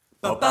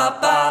Welcome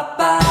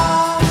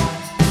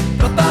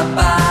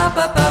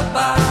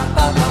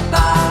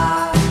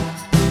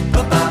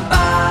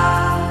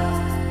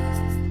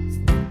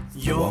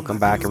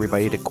back,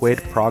 everybody, to Quid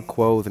Pro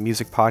Quo, the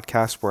music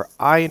podcast where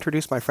I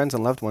introduce my friends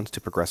and loved ones to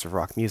progressive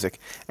rock music,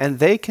 and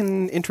they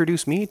can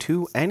introduce me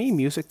to any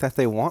music that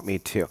they want me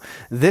to.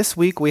 This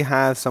week, we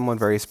have someone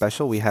very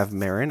special. We have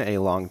Marin, a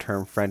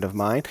long-term friend of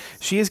mine.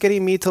 She is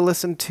getting me to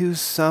listen to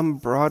some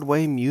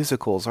Broadway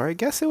musicals, or I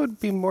guess it would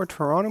be more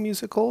Toronto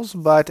musicals,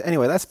 but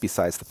anyway, that's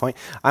besides the point.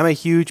 I'm a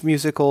huge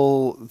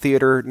musical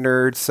theater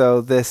nerd, so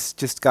this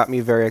just got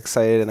me very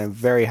excited, and I'm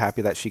very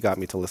happy that she got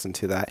me to listen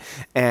to that.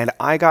 And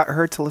I got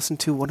her to listen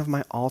to one of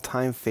my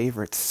all-time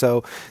favorites.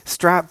 So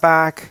strap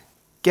back,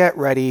 get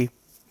ready,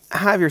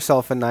 have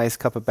yourself a nice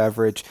cup of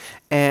beverage,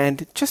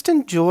 and just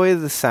enjoy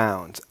the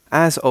sounds.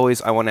 As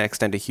always, I want to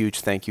extend a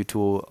huge thank you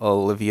to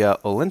Olivia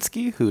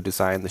Olinsky, who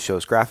designed the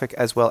show's graphic,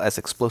 as well as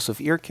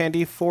Explosive Ear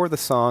Candy for the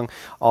song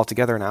All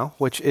Together Now,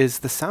 which is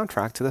the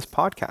soundtrack to this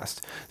podcast.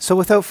 So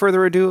without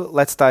further ado,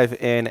 let's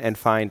dive in and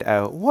find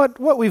out what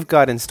we've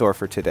got in store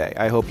for today.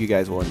 I hope you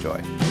guys will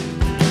enjoy.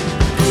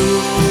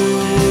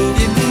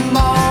 Give me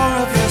more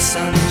of your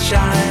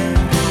sunshine.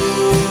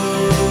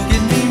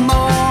 Give me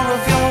more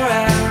of your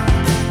air.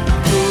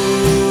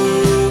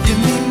 Give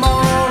me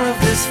more of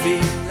this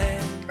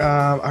feeling.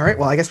 All right,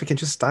 well, I guess we can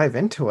just dive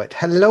into it.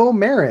 Hello,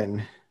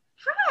 Marin.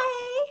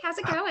 Hi, how's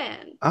it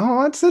going?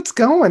 Oh, it's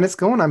going. It's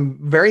going. I'm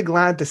very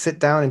glad to sit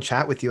down and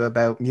chat with you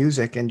about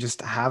music and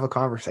just have a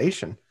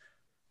conversation.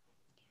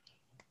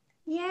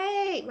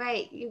 Yay,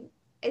 right.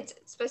 It's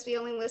supposed to be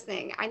only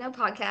listening. I know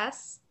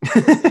podcasts.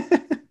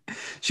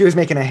 She was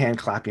making a hand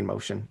clapping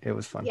motion. It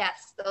was fun.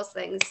 Yes, those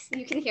things.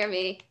 You can hear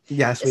me.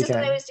 Yes, this we is can.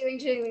 what I was doing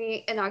during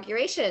the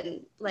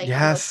inauguration.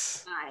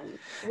 Yes.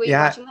 Were you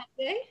watching that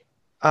today?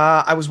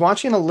 I was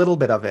watching a little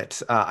bit of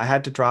it. I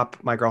had to drop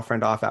my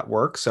girlfriend off at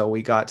work, so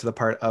we got to the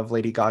part of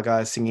Lady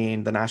Gaga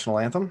singing the national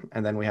anthem,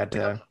 and then we had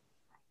to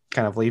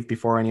kind of leave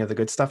before any of the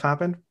good stuff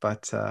happened.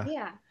 But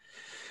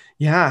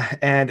yeah,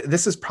 and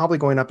this is probably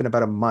going up in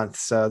about a month,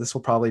 so this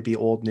will probably be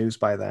old news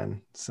by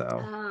then. So,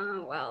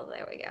 well,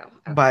 there we go.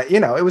 Okay. But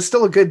it was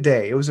still a good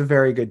day. It was a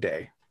very good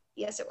day.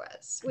 Yes, it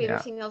was. We have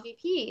a female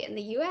VP in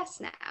the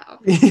U.S. now.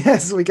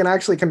 Yes, we can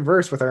actually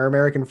converse with our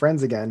American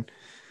friends again.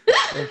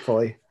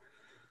 Hopefully.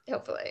 Yeah.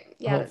 Hopefully.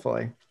 Yeah.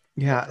 Hopefully.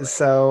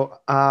 So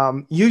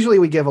usually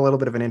we give a little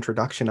bit of an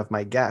introduction of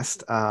my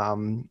guest.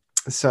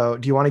 So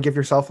do you want to give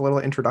yourself a little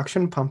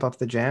introduction, pump up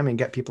the jam, and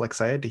get people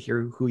excited to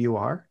hear who you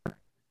are?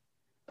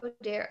 Oh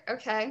dear.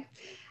 Okay.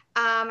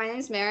 My name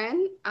is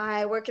Marin.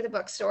 I work at a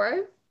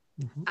bookstore.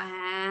 Mm-hmm.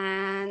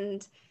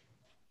 And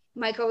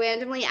Michael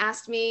randomly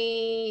asked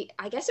me,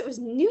 I guess it was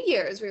New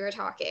Year's we were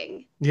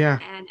talking. Yeah.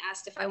 And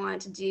asked if I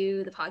wanted to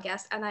do the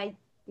podcast. And I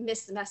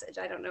missed the message.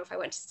 I don't know if I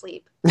went to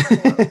sleep.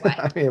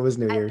 I mean, it was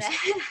New Year's.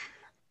 Then,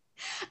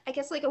 I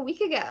guess like a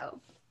week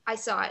ago, I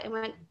saw it and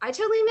went, I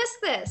totally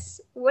missed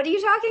this. What are you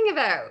talking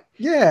about?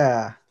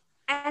 Yeah.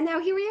 And now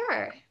here we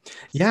are.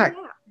 Yeah.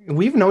 So,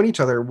 we've known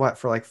each other,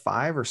 for like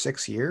 5 or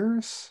 6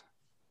 years?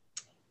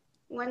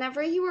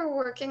 Whenever you were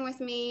working with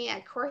me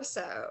at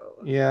Corso.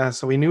 Yeah,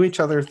 so we knew each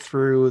other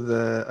through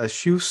a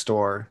shoe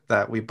store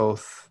that we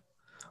both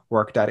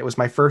worked at. It was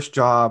my first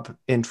job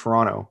in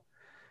Toronto.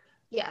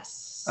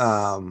 Yes.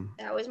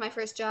 That was my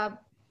first job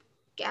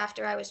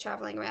after I was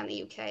traveling around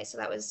the UK. So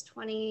that was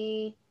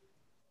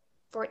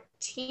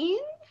 2014?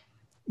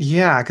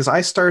 Yeah, because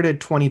I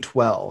started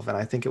 2012, and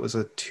I think it was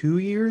 2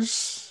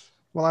 years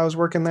while I was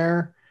working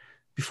there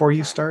before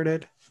you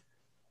started.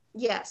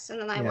 Yes,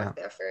 and then I worked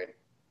there for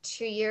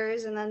 2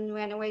 years and then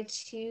went away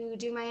to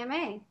do my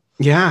MA.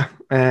 Yeah,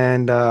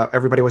 and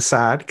everybody was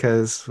sad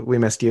because we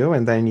missed you,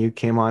 and then you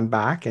came on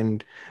back,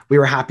 and we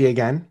were happy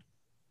again.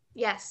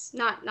 Yes,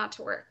 not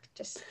to work,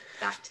 just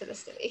back to the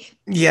city.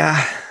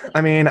 Yeah,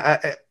 I mean,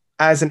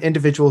 as an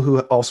individual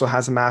who also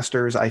has a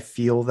master's, I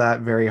feel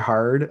that very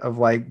hard of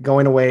like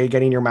going away,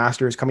 getting your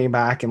master's, coming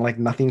back, and like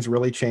nothing's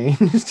really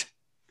changed.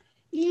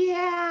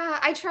 Yeah,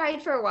 I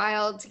tried for a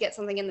while to get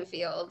something in the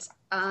field.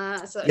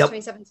 So it was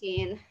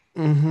 2017.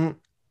 Mm-hmm.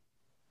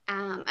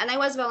 And I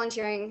was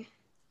volunteering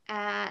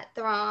at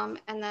the ROM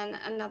and then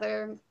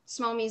another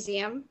small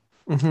museum.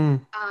 Mm-hmm.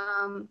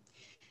 And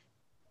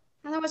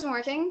that wasn't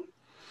working.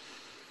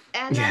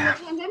 And then the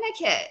pandemic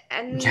hit.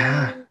 And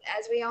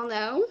as we all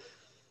know,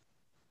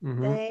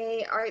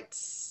 the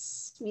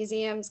arts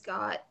museums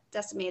got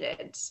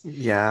decimated.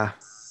 Yeah.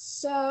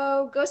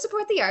 So go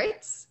support the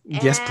arts.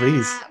 Yes,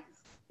 please.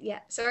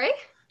 Yeah, sorry?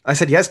 I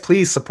said, yes,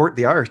 please support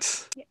the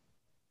arts.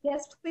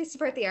 Yes, please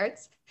support the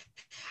arts.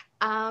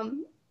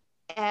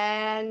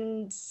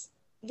 And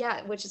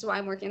yeah, which is why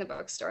I'm working in the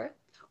bookstore,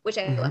 which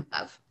I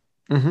love.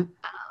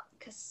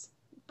 Because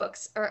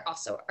books are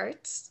also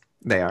arts.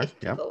 They are. If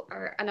people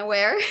are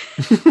unaware,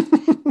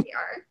 they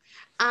are.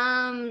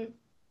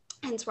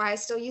 Hence why I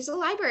still use a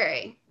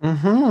library.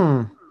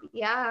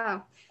 Yeah,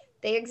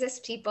 they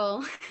exist,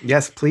 people.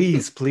 Yes,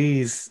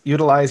 please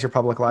utilize your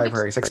public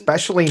libraries,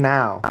 especially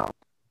now.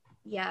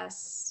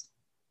 Yes,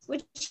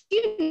 which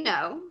you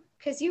know,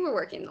 because you were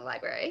working in the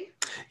library.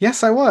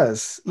 Yes, I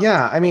was.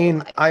 Yeah, I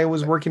mean, I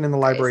was Library. working in the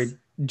library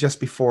just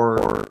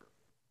before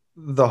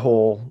the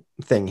whole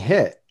thing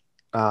hit.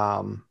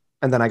 And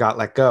then I got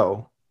let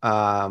go.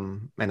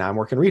 And now I'm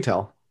working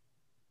retail.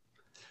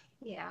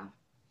 Yeah.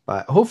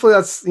 But hopefully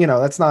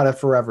that's not a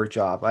forever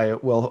job. I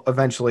will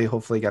eventually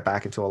hopefully get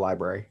back into a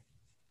library.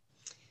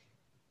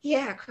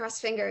 Yeah, cross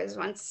fingers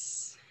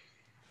once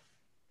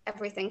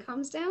everything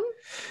calms down.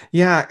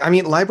 Yeah, I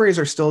mean, libraries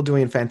are still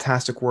doing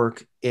fantastic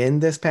work in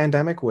this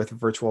pandemic with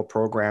virtual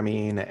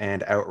programming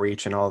and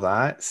outreach and all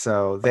that.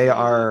 So they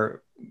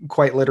are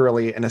quite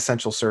literally an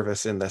essential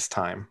service in this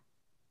time.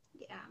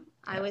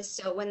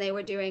 Yeah. When they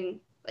were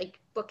doing like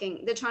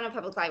booking, the Toronto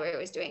Public Library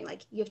was doing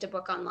like you have to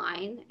book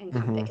online and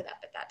come pick it up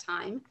at that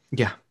time.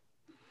 Yeah.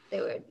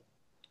 They would,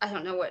 I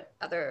don't know what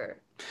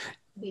other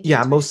Yeah,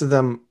 regions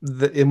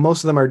were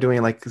most of them are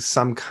doing like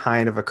some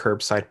kind of a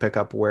curbside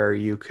pickup where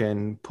you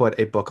can put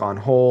a book on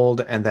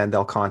hold and then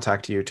they'll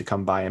contact you to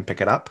come by and pick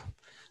it up.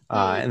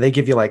 And they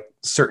give you like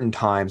certain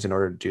times in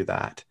order to do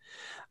that,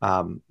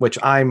 which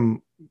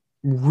I'm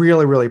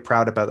really, really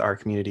proud about our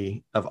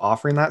community of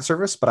offering that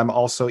service. But I'm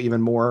also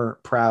even more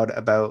proud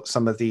about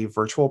some of the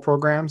virtual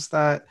programs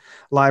that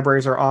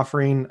libraries are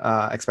offering,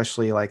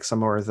 especially like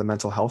some of the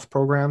mental health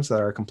programs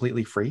that are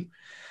completely free.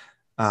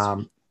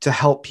 To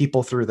help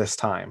people through this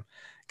time.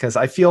 Because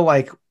I feel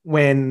like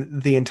when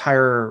the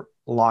entire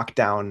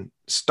lockdown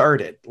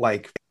started,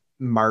 like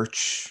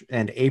March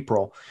and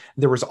April,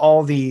 there was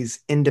all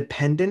these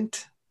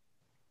independent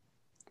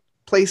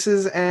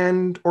places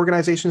and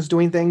organizations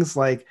doing things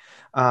like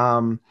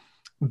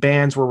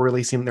bands were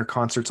releasing their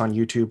concerts on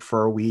YouTube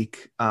for a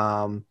week.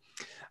 I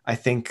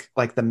think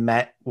like the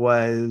Met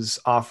was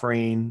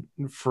offering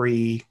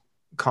free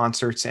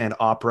concerts and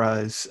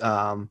operas.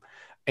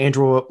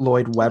 Andrew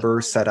Lloyd Webber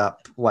set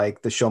up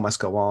like the show must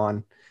go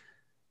on.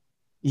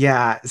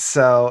 Yeah,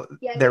 so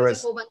there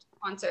was a whole bunch of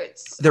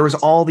concerts. There was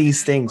all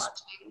these things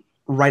watching.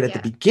 Right at the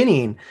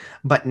beginning,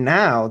 but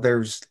now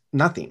there's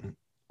nothing.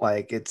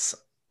 Like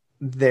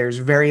there's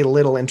very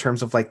little in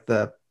terms of like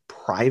the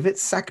private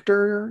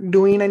sector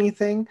doing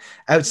anything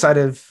outside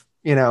of,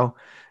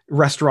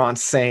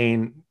 restaurants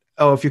saying,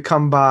 oh, if you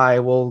come by,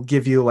 we'll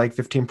give you like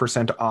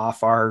 15%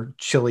 off our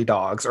chili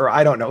dogs, or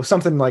I don't know,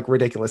 something like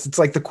ridiculous. It's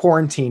like the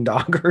quarantine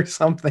dog or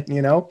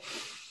something,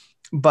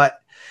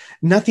 but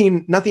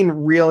nothing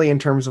really in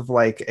terms of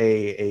like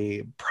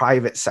a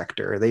private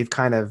sector. They've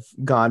kind of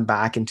gone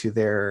back into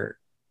their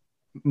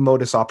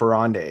modus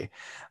operandi.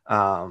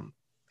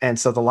 And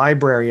so the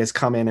library has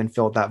come in and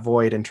filled that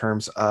void in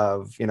terms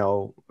of,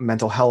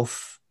 mental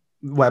health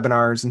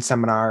webinars and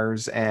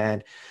seminars,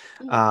 and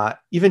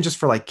even just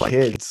for like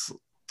kids.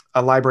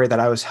 A library that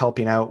I was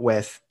helping out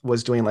with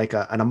was doing like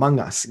an Among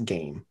Us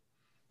game.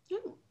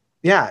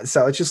 Yeah,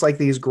 so it's just like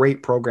these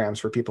great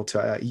programs for people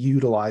to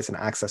utilize and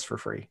access for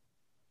free.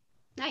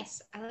 Nice.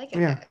 I like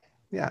it.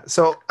 Yeah.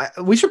 So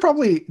we should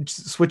probably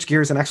switch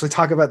gears and actually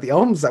talk about the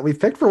albums that we've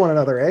picked for one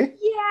another, eh?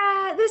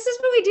 Yeah, this is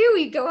what we do.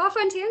 We go off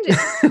on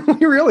tangents.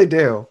 We really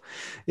do.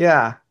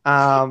 Yeah.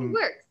 It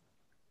works.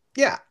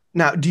 Yeah.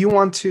 Now, do you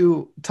want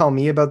to tell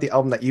me about the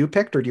album that you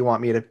picked, or do you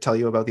want me to tell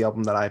you about the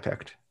album that I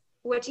picked?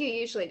 What do you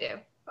usually do?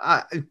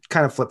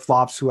 Kind of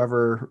flip-flops,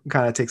 whoever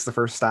kind of takes the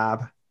first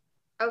stab.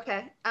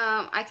 Okay.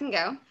 I can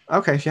go.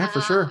 Okay, yeah,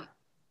 for sure.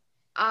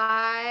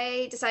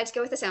 I decided to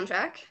go with the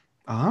soundtrack.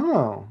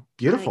 Oh,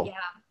 beautiful. Yeah.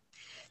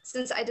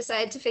 Since I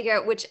decided to figure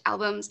out which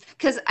albums,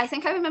 because I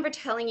think I remember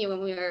telling you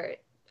when we were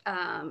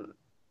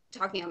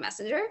talking on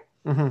Messenger,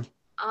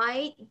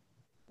 I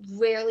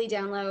rarely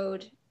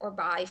download or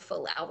buy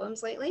full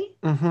albums lately.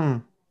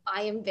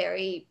 I am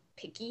very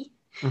picky.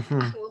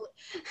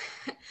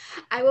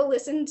 I will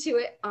listen to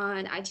it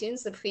on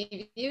iTunes, the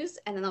previews,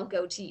 and then I'll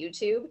go to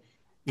YouTube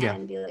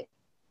and be like,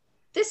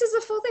 this is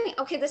the full thing.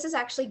 Okay, this is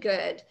actually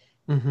good.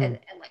 And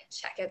like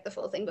check out the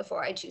full thing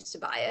before I choose to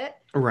buy it.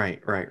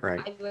 Right.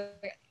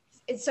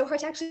 It's so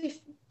hard to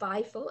actually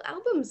buy full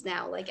albums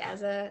now, like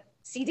as a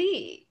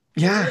CD.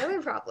 Yeah. That's the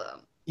other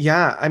problem.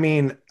 Yeah, I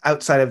mean,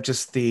 outside of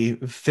just the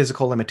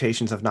physical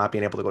limitations of not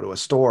being able to go to a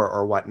store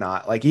or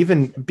whatnot, like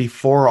even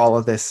before all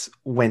of this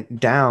went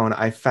down,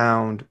 I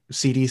found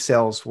CD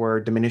sales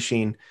were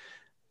diminishing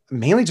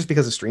mainly just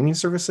because of streaming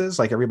services.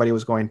 Like everybody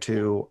was going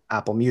to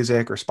Apple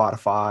Music or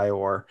Spotify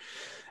or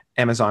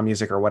Amazon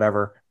Music or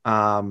whatever.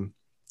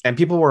 And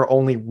people were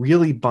only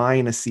really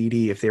buying a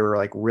CD if they were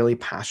like really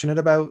passionate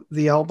about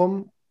the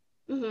album.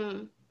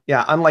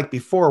 Yeah, unlike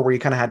before where you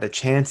kind of had to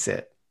chance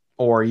it.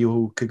 Or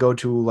you could go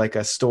to like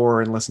a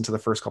store and listen to the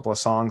first couple of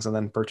songs and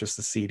then purchase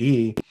the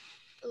CD.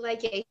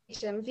 Like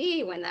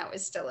HMV when that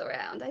was still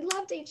around. I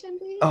loved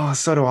HMV. Oh,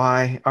 so do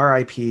I.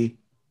 R.I.P.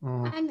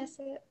 Oh. I miss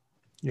it.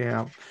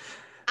 Yeah.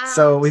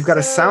 So we've got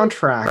a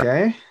soundtrack,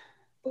 eh?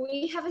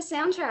 We have a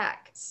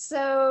soundtrack.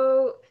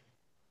 So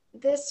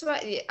this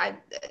one, I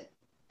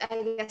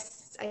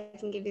guess I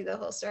can give you the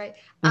whole story.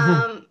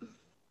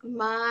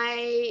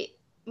 My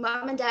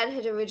mom and dad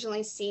had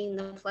originally seen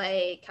the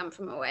play Come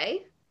From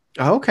Away.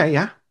 Oh, okay,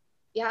 yeah.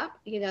 Yeah,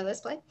 you know this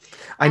play?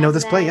 I know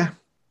this play, yeah.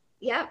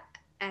 Yeah.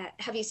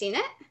 Have you seen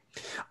it?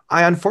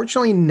 I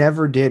unfortunately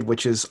never did,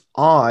 which is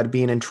odd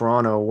being in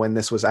Toronto when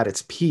this was at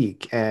its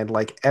peak and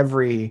like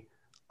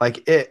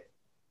like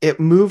it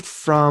moved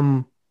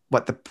from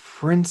what the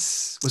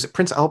Prince was it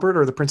Prince Albert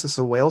or the Princess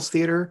of Wales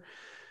Theater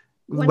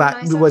When that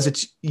I saw was it,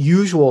 its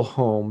usual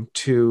home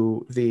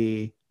to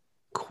the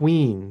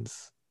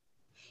Queens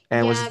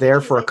and was yeah, there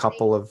because for a I think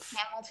couple of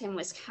Hamilton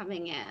was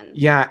coming in.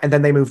 yeah, and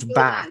then they moved Really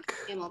bad. back.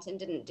 Hamilton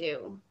didn't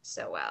do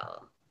so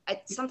well.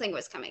 Something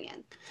was coming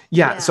in.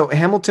 Yeah, Yeah, so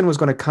Hamilton was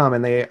going to come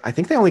and I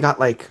think they only got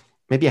like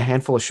maybe a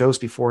handful of shows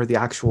before the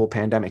actual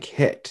pandemic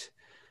hit.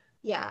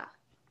 yeah.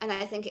 And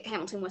I think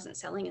Hamilton wasn't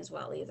selling as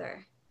well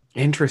either.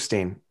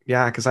 Interesting.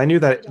 Yeah, because I knew I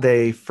that don't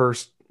they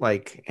first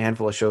like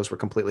handful of shows were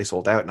completely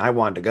sold out, and I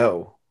wanted to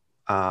go,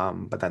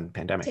 but then the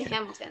pandemic to hit.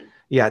 Hamilton.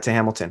 Yeah, to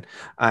Hamilton,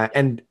 Yeah.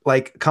 and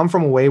like Come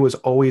From Away was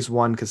always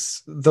one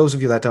because those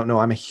of you that don't know,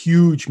 I'm a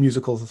huge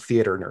musical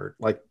theater nerd,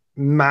 like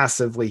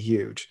massively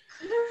huge.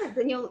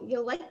 Then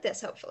you'll like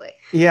this hopefully.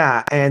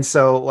 Yeah, and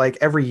so like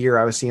every year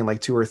I was seeing like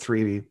two or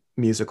three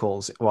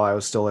musicals while I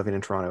was still living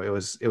in Toronto. It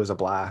was a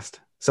blast.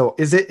 So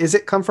is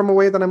it Come From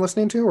Away that I'm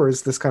listening to, or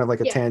is this kind of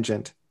like a Yeah.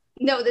 tangent?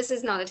 No, this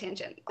is not a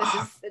tangent.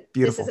 Oh, This is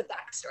beautiful. a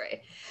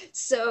backstory.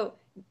 So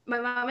my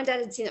mom and dad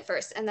had seen it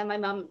first, and then my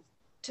mom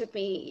took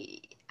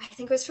me. I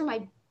think it was for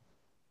my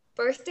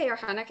birthday or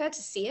Hanukkah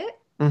to see it,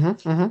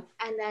 Mm-hmm,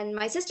 mm-hmm, and then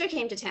my sister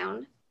came to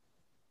town.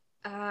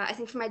 I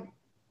think for my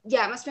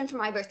yeah, it must have been for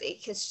my birthday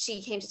because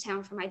she came to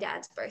town for my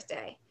dad's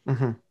birthday,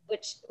 mm-hmm,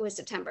 which was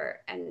September,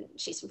 and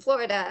she's from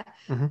Florida,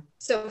 mm-hmm.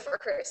 so for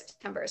her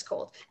September is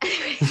cold.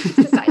 Anyway,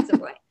 besides the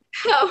point.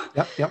 So,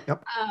 Yep, yep,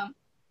 yep,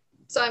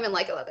 so I'm in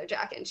like a leather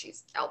jacket, and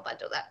she's all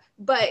bundled up.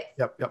 But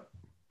yep, yep.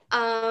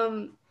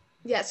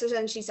 yeah, so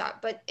then she saw it,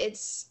 but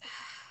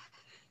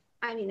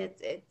I mean,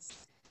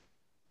 it's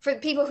for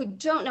people who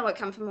don't know what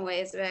Come From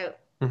Away is about.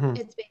 Mm-hmm.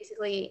 It's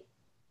basically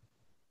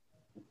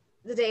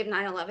the day of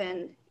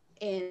 9/11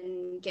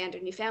 in Gander,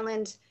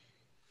 Newfoundland,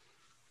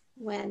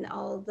 when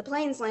all the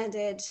planes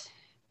landed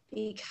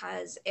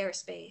because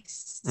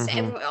airspace,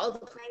 Mm-hmm. all the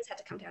planes had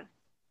to come down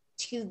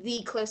to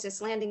the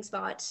closest landing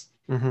spot,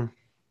 Mm-hmm.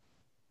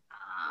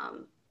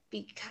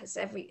 because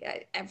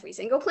every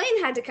single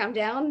plane had to come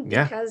down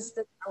Yeah. because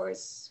the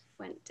towers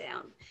went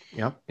down.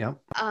 Yep, yep.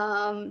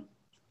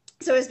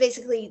 So it was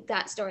basically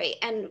that story.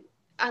 And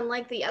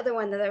unlike the other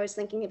one that I was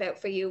thinking about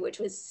for you, which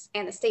was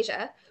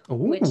Anastasia,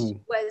 which Ooh.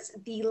 was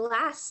the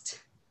last,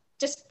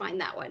 just find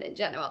that one in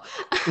general,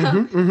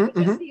 Mm-hmm, mm-hmm, which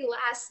was mm-hmm. the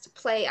last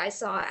play I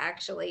saw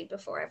actually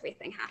before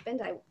everything happened.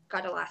 I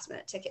got a last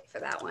minute ticket for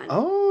that one. Really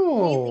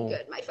Oh,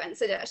 good, my friend's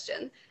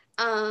suggestion.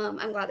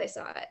 I'm glad I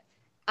saw it.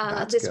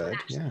 that's This one good.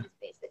 actually Yeah. is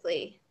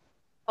basically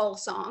all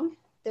song.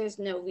 There's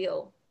no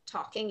real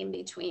talking in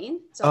between.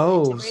 It's all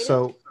Oh, integrated,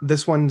 so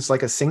this one's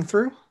like a sing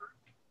through?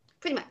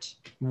 pretty much.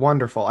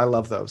 Wonderful. I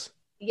love those.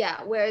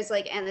 Yeah, whereas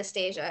like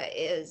Anastasia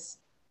is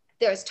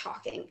there's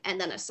talking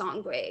and then a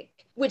song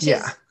break, which is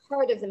Yeah.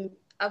 part of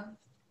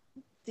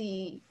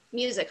the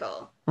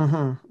musical.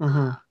 Mm-hmm,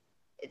 mm-hmm.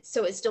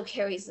 So it still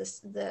carries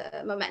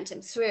the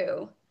momentum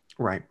through,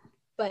 Right.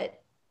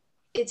 but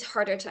it's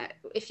harder to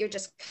if you're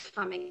just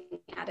coming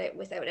at it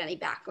without any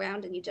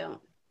background and you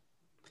don't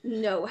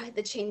know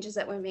the changes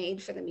that were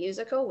made for the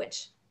musical,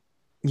 which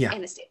Yeah.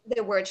 Anastasia,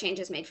 there were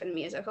changes made for the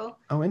musical.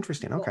 Oh,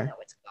 interesting. You won't Okay. know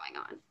what's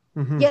going on.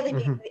 Mm-hmm, Yeah, they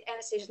made mm-hmm.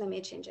 Anastasia. They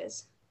made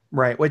changes.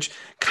 Right, which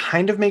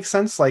kind of makes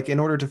sense. Like in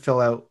order to fill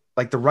out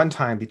like the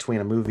runtime between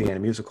a movie and a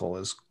musical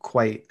is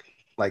quite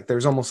like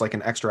there's almost like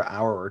an extra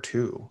hour or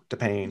two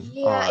depending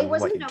Yeah, it on what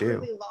you wasn't a do.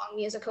 really long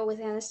musical with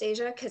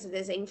Anastasia because it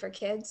is aimed for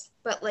kids,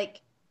 but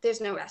like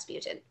there's no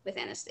Rasputin with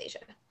Anastasia.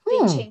 They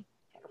Hmm. changed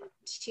him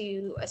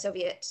to a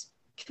Soviet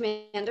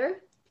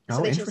commander. So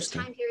Oh, they changed the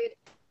interesting. time period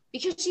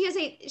because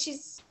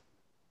she's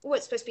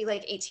what's supposed to be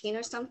like 18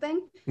 or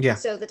something. Yeah.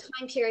 So the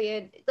time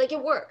period, like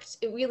it worked.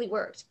 It really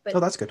worked. Oh, But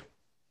that's good.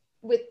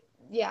 with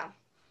yeah.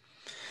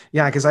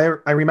 Yeah, because I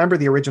remember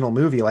the original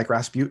movie, like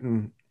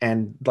Rasputin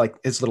and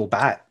like his little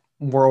bat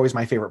were always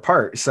my favorite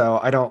part. So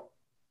I don't.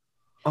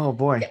 Oh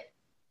boy, Yeah.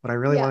 would I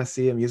really Yeah. want to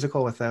see a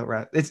musical without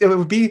Rat? It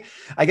would be.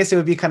 I guess it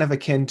would be kind of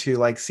akin to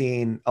like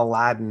seeing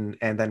Aladdin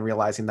and then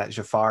realizing that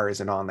Jafar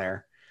isn't on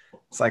there.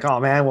 It's like, oh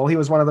man, well he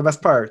was one of the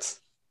best parts.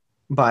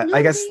 But No,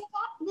 I guess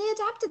they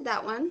adapted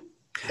that one.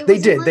 It they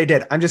was in did. They like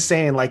did. I'm just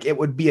saying, like it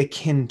would be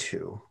akin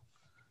to.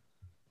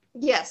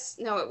 yes,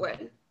 no, it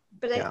would.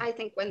 But Yeah. I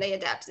think when they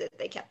adapted it,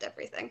 they kept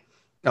everything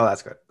Oh,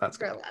 that's good. That's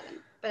for good. Aladdin.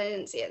 But I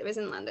didn't see it. It was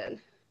in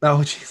London. Oh,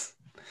 jeez.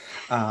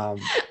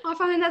 Off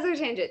on another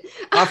tangent.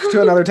 Off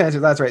to another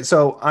tangent. That's right.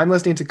 So I'm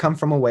listening to Come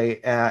From Away,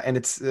 and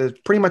it's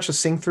pretty much a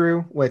sing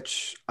through,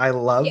 which I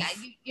love. Yeah,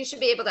 you should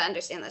be able to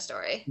understand the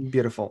story.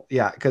 Beautiful.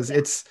 Yeah, because Yeah.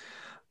 it's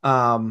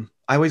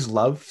I always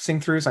love sing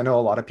throughs. I know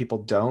a lot of people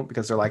don't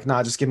because they're like,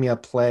 nah, just give me a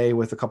play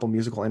with a couple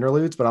musical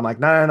interludes. But I'm like,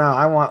 no, no, no.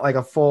 I want like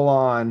a full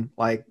on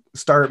like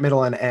start,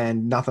 middle, and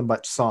end, nothing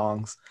but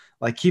songs.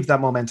 Like keep that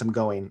momentum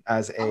going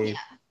as Oh a yeah.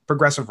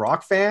 progressive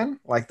rock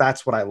fan. Like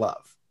that's what I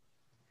love.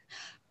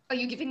 Are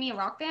you giving me a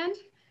rock band?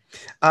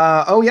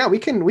 Oh yeah, we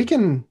can Or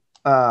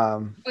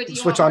do you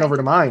switch want on more over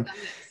to mine. on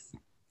this?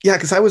 Yeah,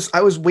 because I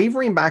was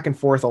wavering back and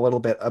forth a little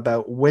bit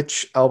about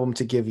which album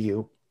to give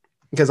you,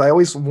 because I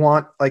always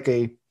want like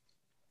a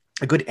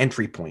good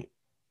entry point.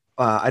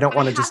 I don't I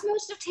want to have just.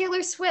 most of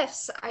Taylor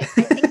Swift's. I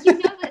think you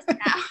know this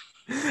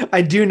now.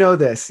 I do know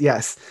this,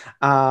 yes.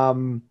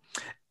 Um,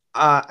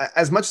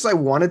 as much as I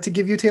wanted to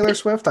give you Taylor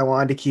Swift, I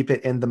wanted to keep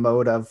it in the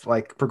mode of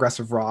like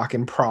progressive rock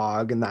and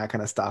prog and that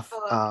kind of stuff.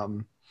 Oh,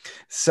 okay.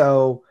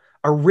 So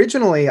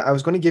originally, I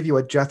was going to give you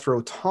a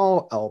Jethro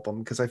Tull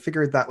album because I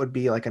figured that would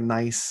be like a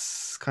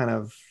nice kind of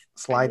I have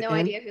slide no in.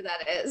 idea who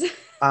that is.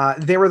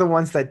 They were the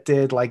ones that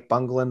did like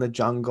Bungle in the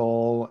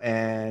Jungle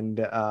and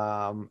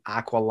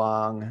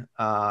Aqualung.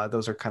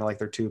 Those are kind of like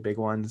their two big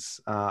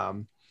ones.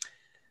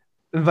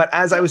 But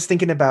as I Yeah. was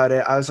thinking about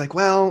it, I was like,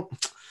 well,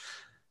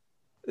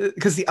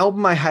 because the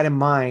album I had in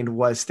mind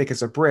was Thick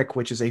as a Brick,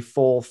 which is a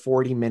full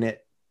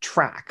 40-minute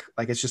track.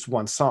 Like it's just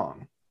one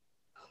song.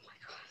 Oh my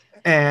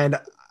God. And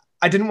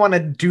I didn't want to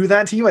do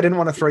that to you. I didn't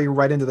want to throw you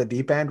right into the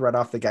deep end right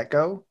off the get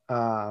go.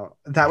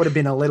 That would have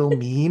been a little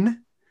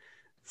mean.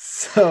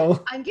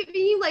 So I'm giving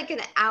you like an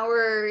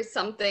hour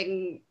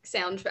something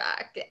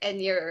soundtrack,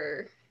 and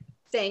you're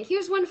saying,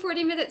 here's one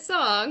 40-minute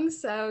song.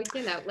 So,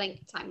 time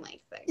length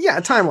thing. yeah,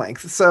 time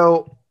length.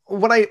 So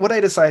what I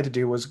decided to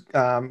do was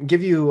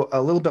give you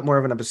a little bit more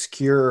of an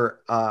obscure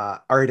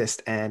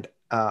artist and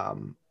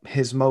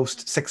his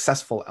most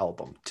successful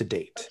album to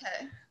date.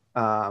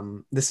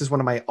 Okay. This is one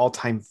of my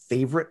all-time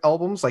favorite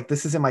albums. Like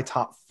this is in my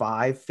top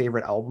 5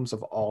 favorite albums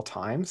of all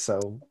time.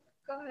 So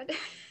God.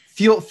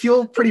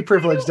 feel pretty I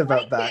privileged don't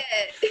about like that.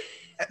 it.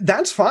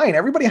 That's fine.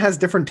 Everybody has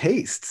different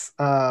tastes.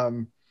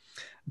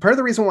 Part of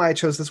the reason why I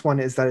chose this one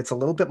is that it's a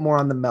little bit more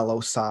on the mellow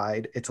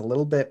side. It's a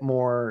little bit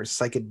more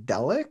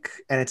psychedelic,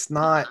 and it's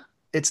not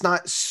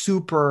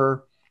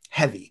super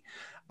heavy.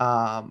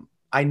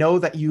 I know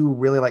that you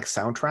really like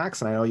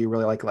soundtracks, and I know you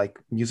really like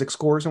music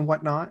scores and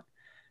whatnot.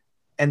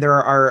 And there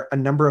are a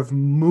number of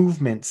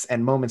movements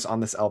and moments on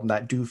this album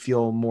that do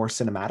feel more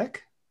cinematic.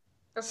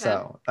 Okay.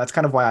 So that's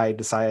kind of why I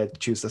decided to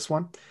choose this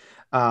one.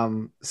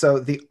 So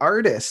the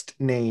artist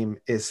name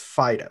is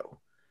Fido,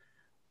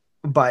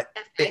 but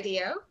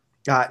FIDO.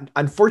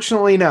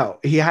 unfortunately, no,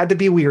 he had to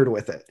be weird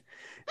with it.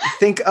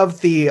 Think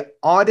of the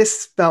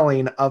oddest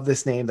spelling of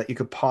this name that you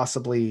could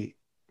possibly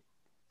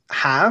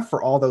have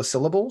for all those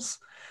syllables.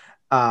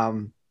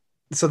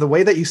 So the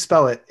way that you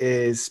spell it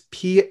is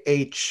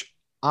Phideux.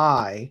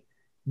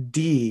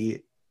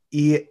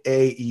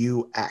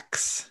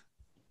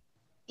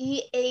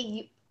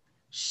 EAU.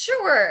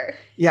 Sure.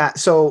 Yeah,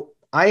 so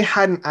I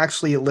hadn't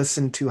actually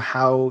listened to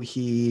how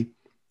he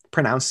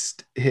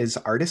pronounced his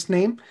artist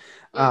name.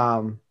 Mm.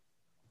 Um,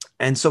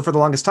 and so for the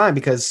longest time,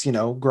 because,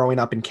 growing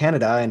up in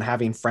Canada and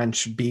having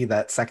French be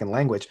that second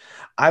language,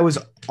 I was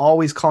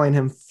always calling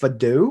him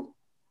Fadou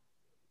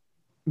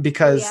Oh,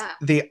 because yeah.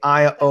 the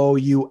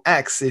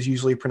IOUX is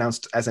usually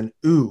pronounced as an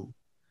oo.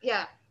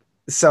 Yeah.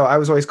 So I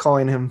was always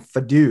calling him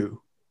Fadou.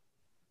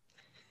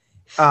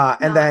 And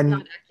Not then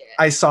accurate.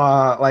 I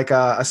saw like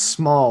a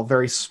small,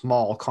 very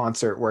small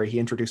concert where he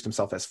introduced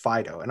himself as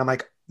Fido. And I'm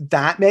like,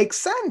 that makes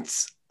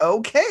sense.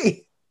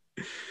 Okay.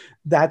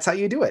 That's how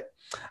you do it.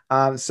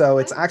 So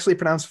it's Okay. actually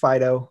pronounced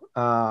Fido.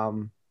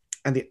 And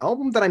the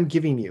album that I'm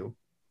giving you,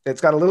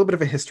 it's got a little bit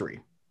of a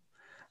history.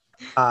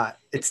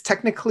 It's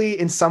technically,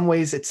 in some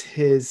ways, it's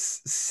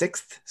his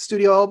 6th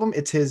studio album.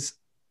 It's his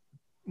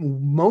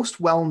most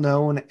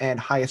well-known and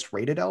highest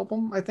rated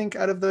album, I think,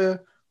 out of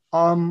the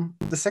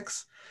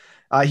 6.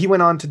 He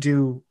went on to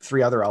do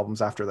 3 other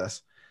albums after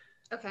this.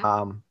 Okay.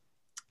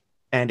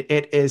 And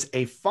it is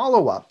a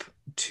follow-up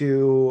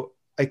to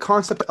a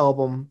concept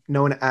album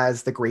known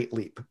as The Great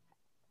Leap.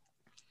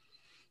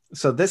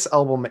 So this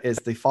album is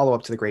the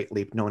follow-up to The Great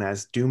Leap, known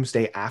as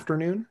Doomsday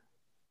Afternoon.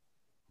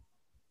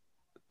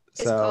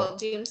 It's called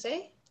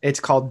Doomsday. It's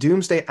called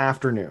Doomsday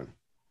Afternoon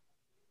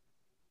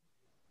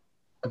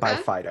by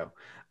Okay. Fido.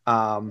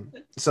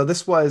 So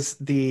this was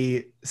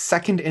the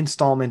second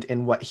installment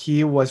in what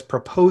he was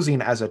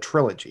proposing as a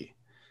trilogy.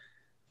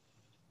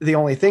 The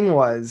only thing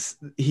was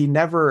he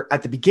never,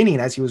 at the beginning,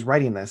 as he was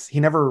writing this, he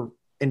never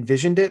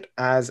envisioned it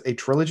as a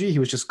trilogy. He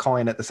was just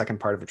calling it the second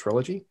part of a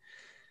trilogy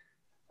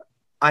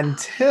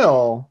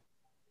until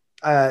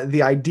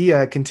the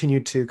idea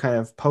continued to kind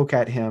of poke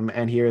at him,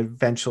 and he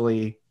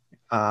eventually,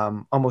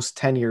 almost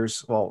 10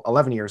 years, well,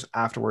 11 years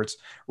afterwards,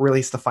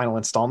 released the final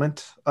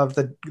installment of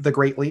the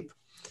Great Leap.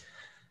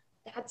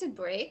 That's a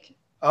break.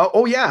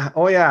 Oh yeah,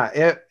 oh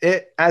yeah.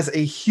 It as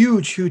a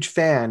huge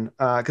fan,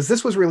 because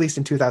this was released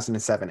in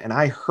 2007, and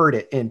I heard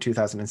it in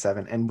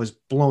 2007 and was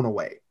blown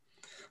away.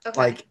 Okay.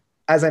 Like,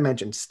 as I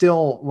mentioned,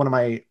 still one of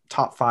my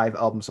top 5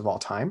 albums of all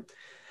time.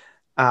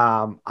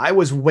 I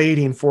was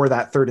waiting for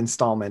that 3rd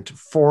installment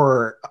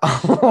for a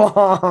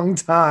long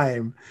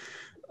time.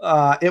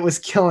 It was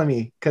killing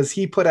me because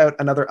he put out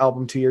another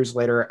album 2 years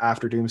later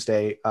after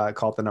Doomsday,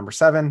 called The Number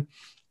 7,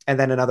 and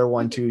then another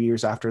one 2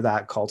 years after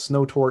that called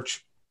Snow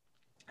Torch.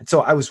 And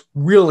so I was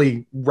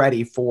really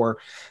ready for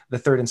the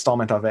 3rd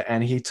installment of it,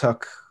 and he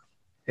took,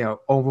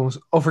 almost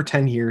over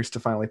 10 years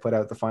to finally put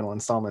out the final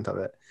installment of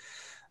it.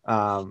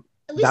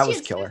 At That least you was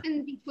had stuff killer.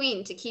 in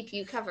between to keep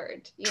you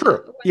covered.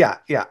 True. Yeah,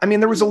 yeah. I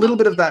mean, there was a little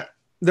bit of that.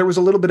 There was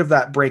a little bit of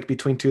that break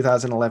between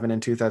 2011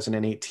 and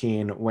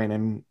 2018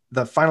 when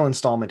the final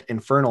installment,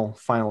 Infernal,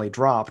 finally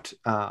dropped.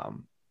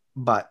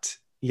 But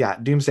yeah,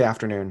 Doomsday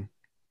Afternoon,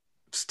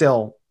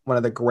 still one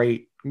of the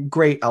great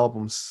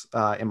albums,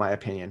 in my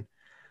opinion.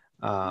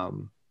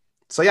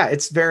 So yeah,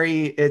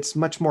 it's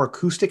much more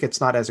acoustic. It's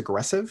not as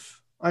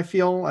aggressive, I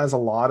feel, as a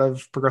lot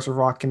of progressive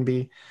rock can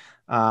be.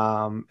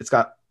 It's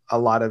got a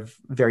lot of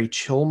very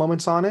chill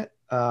moments on it.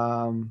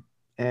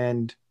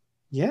 And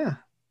yeah,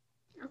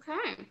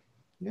 Okay.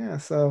 yeah.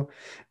 So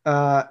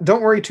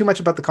don't worry too much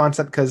about the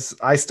concept because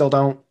I still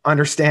don't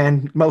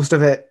understand most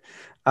of it.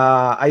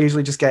 I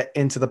usually just get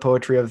into the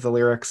poetry of the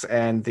lyrics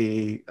and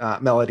the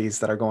melodies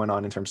that are going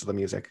on in terms of the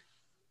music.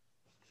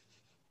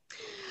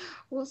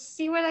 We'll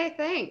see what I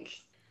think.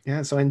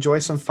 Yeah, so enjoy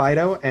some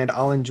Fido and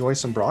I'll enjoy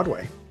some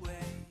Broadway.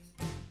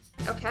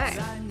 Okay.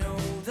 I know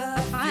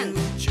the Fun.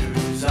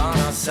 future's on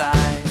our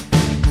side.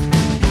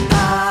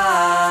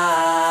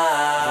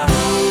 Ah,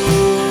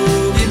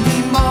 give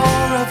me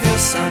more of your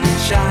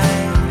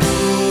sunshine.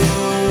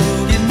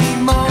 Give me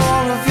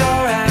more of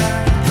your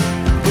air.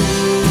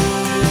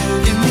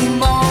 Give me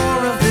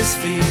more of this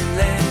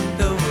feeling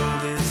the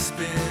world is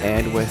spinning.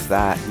 And with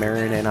that,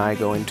 Marin and I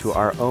go into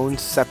our own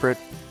separate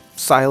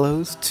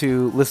silos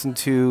to listen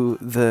to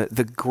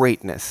the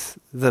greatness,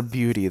 the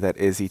beauty that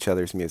is each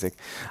other's music.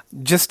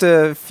 Just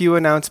a few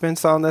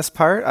announcements on this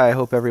part. I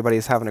hope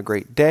everybody's having a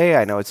great day.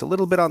 I know it's a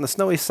little bit on the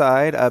snowy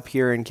side up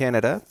here in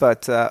Canada,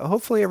 but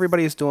hopefully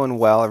everybody's doing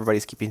well.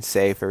 Everybody's keeping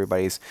safe.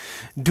 Everybody's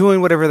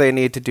doing whatever they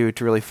need to do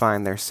to really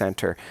find their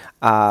center.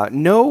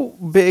 No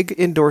big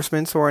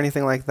endorsements or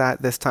anything like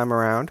that this time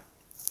around.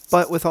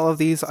 But with all of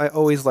these, I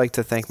always like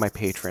to thank my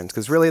patrons,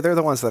 because really they're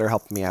the ones that are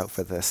helping me out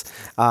for this.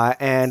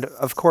 And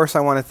of course, I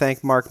want to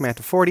thank Mark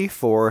Mantaforti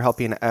for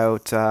helping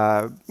out,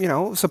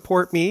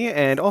 support me,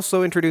 and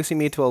also introducing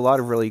me to a lot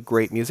of really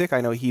great music.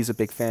 I know he's a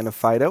big fan of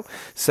Fido,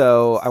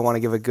 so I want to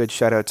give a good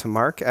shout out to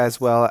Mark,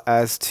 as well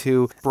as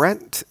to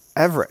Brent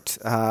Everett.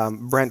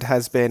 Brent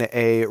has been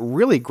a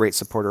really great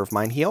supporter of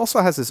mine. He also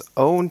has his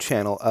own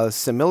channel, A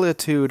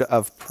Similitude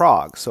of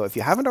Prog. So if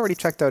you haven't already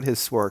checked out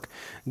his work,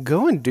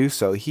 go and do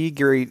so. He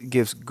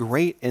gives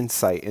great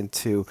insight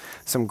into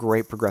some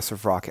great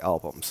progressive rock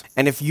albums.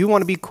 And if you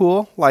want to be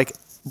cool like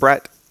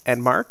Brett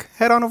and Mark,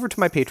 head on over to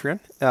my Patreon.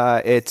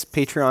 It's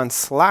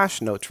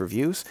Patreon/Notes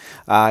Reviews.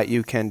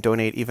 You can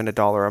donate even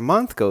 $1 a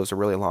month, goes a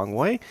really long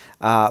way.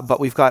 But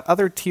we've got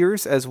other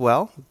tiers as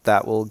well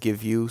that will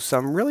give you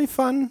some really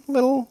fun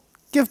little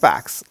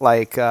givebacks,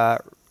 like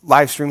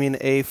live streaming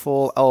a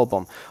full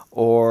album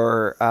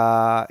or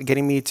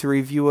getting me to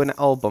review an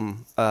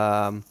album.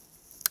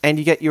 And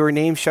you get your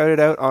name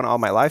shouted out on all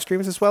my live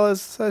streams as well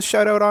as a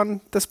shout out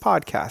on this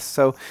podcast.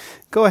 So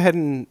go ahead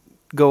and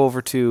go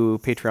over to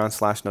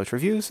Patreon/Notes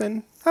Reviews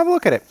and have a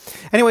look at it.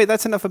 Anyway,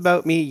 that's enough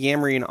about me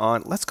yammering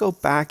on. Let's go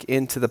back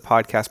into the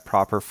podcast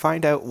proper,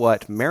 find out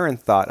what Marin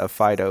thought of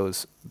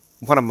Fido's,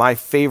 one of my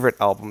favorite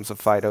albums of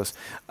Fido's,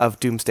 of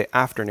Doomsday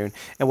Afternoon,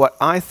 and what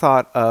I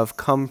thought of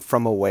Come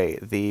From Away,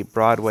 the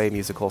Broadway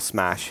musical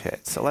smash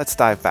hit. So let's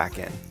dive back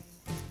in.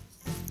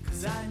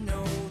 'Cause I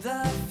know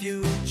the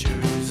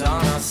future's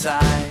on our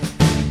side.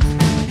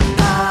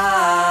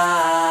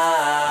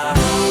 Ah,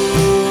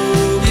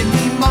 give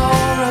me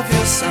more of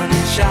your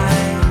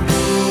sunshine.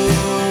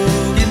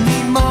 Give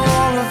me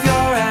more of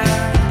your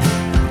air.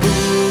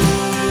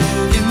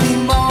 Give me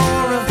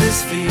more of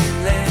this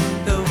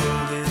feeling the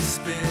world is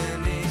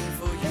spinning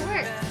for you. It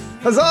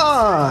worked.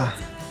 Huzzah!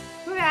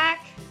 We're back.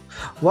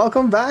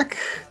 Welcome back.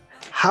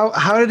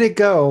 How did it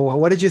go?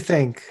 What did you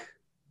think?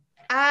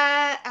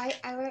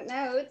 I wrote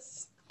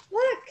notes.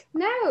 Look,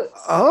 notes.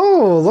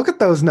 Oh, look at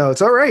those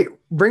notes. All right,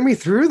 bring me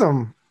through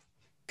them.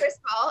 First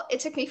of all, it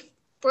took me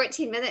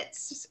 14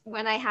 minutes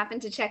when I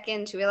happened to check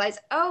in to realize,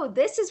 oh,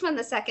 this is when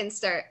the second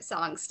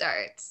song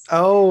starts.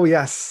 Oh,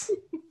 yes.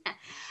 I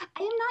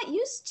am not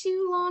used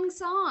to long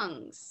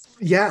songs.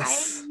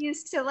 Yes. I'm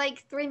used to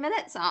like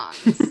 3-minute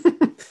songs.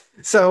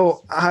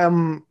 So,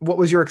 what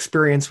was your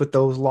experience with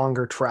those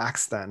longer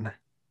tracks then?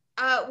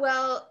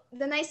 Well,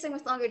 the nice thing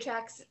with longer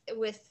tracks,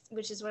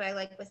 which is what I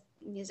like with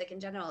music in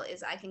general,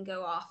 is I can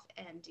go off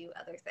and do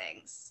other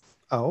things.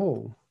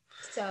 Oh.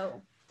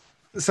 So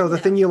the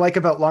thing you like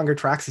about longer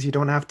tracks is you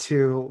don't have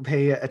to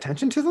pay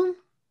attention to them?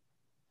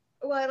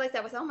 well, I like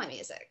that with all my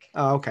music.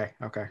 Oh, okay.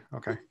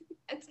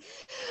 It's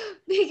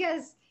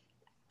because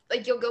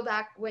like you'll go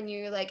back when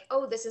you're like,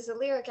 oh, this is a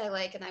lyric I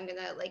like, and I'm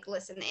gonna like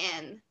listen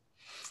in.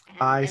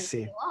 I and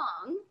see. sing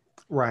along.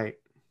 Right.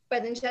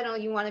 But in general,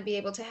 you want to be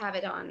able to have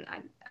it on.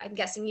 I'm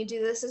guessing you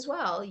do this as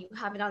well. You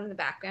have it on in the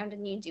background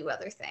and you do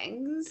other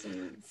things.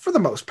 For the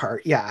most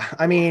part, yeah.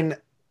 I mean,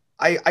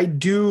 I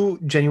do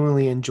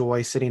genuinely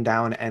enjoy sitting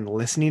down and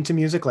listening to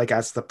music like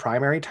as the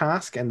primary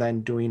task and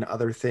then doing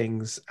other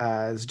things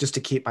as just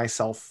to keep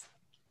myself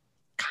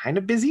kind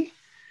of busy.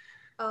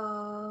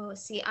 Oh,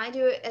 see, I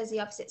do it as the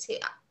opposite. See,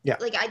 Yeah.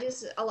 like I do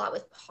this a lot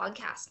with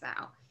podcasts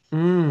now.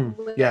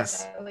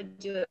 Yes. I would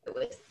do it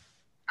with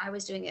I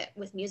was doing it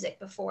with music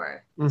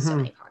before so Mm-hmm.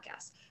 many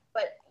podcasts,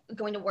 but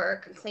going to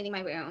work and cleaning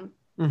my room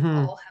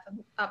Mm-hmm. all have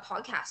a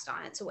podcast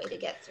on. It's a way to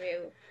get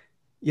through.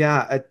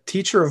 Yeah, a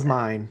teacher of So,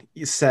 mine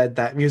said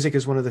that music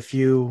is one of the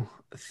few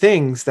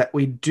things that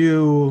we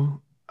do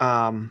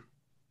um,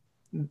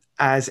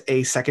 as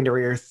a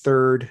secondary or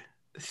third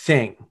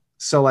thing.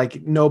 So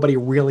like nobody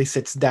really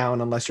sits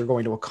down unless you're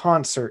going to a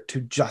concert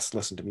to just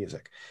listen to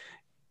music.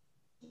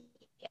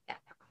 yeah.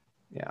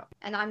 Yeah.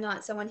 And I'm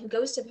not someone who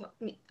goes to,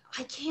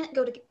 I can't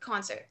go to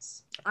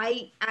concerts.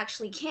 I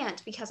actually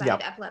can't because I have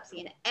Yep.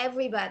 epilepsy, and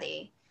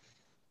everybody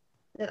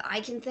that I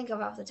can think of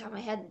off the top of my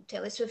head,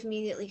 Taylor Swift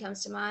immediately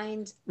comes to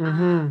mind.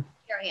 Mm-hmm.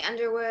 Carrie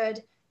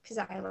Underwood, because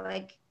I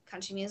like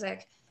country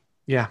music.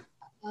 Yeah.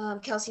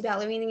 Kelsey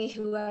Ballerini,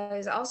 who I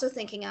was also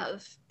thinking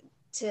of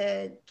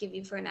to give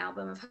you for an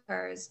album of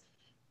hers.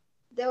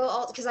 They'll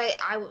all, because I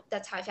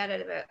that's how I found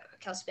out about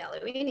Kelsey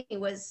Ballerini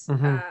was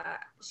Mm-hmm.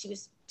 she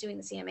was doing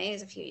the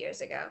CMAs a few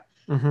years ago,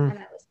 Mm-hmm. and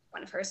that was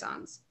one of her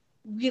songs.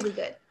 Really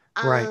good.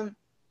 Right.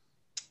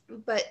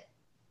 But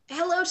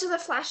hello to the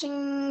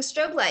flashing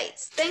strobe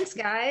lights. Thanks,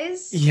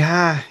 guys.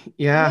 Yeah.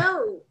 Yeah.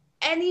 No,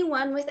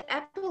 anyone with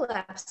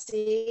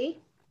epilepsy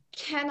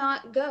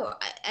cannot go.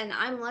 And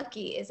I'm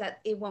lucky is that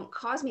it won't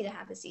cause me to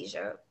have a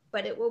seizure,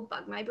 but it will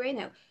bug my brain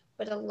out.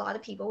 But a lot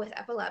of people with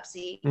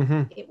epilepsy,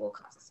 Mm-hmm. it will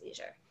cause a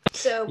seizure.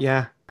 So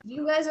Yeah.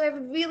 you guys are a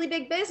really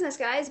big business,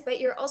 guys, but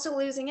you're also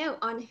losing out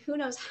on who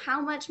knows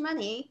how much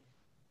money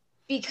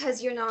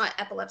because you're not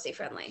epilepsy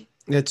friendly.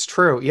 It's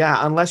true.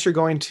 Yeah. Unless you're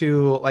going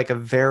to like a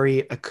very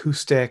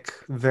acoustic,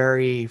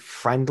 very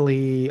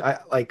friendly,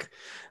 like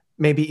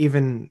maybe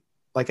even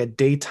like a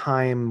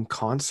daytime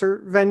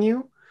concert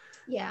venue.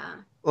 Yeah.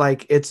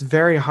 Like it's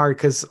very hard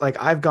because like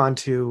I've gone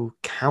to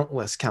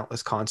countless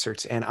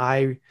concerts and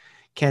I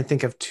can't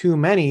think of too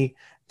many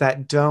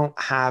that don't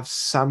have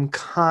some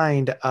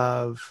kind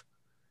of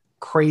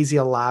crazy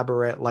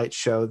elaborate light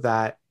show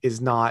that is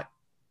not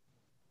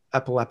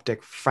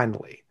epileptic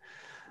friendly.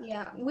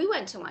 Yeah. We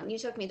went to one. You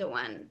took me to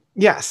one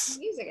Yes,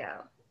 years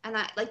ago. And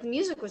I like the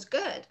music was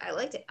good. I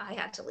liked it. I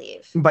had to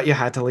leave. but you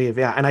had to leave.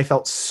 Yeah, and I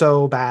felt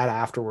so bad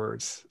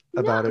afterwards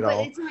No, about it but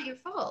all. it's not your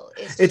fault.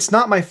 It's It's just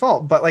not my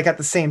fault, but like at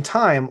the same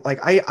time, like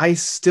I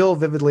still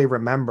vividly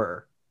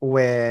remember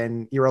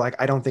when you were like,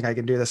 I don't think I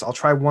can do this. I'll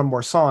try one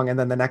more song, and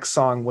then the next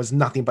song was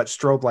nothing but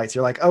strobe lights.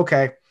 You're like,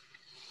 okay.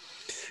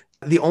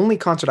 The only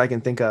concert I can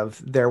think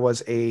of, there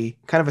was a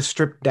kind of a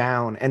stripped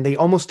down, and they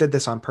almost did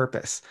this on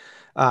purpose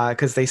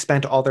because they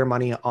spent all their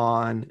money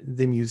on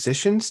the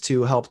musicians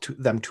to help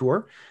them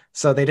tour.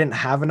 So they didn't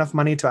have enough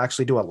money to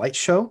actually do a light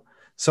show.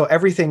 So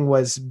everything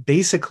was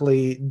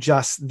basically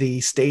just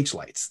the stage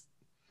lights,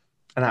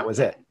 and that was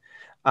okay. it.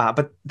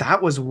 But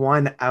that was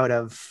one out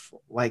of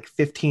like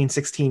 15,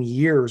 16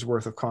 years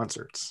worth of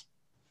concerts.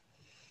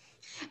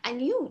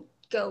 And you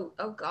go,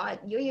 oh God,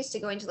 you're used to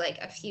going to like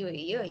a few a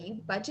year. You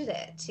budget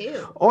it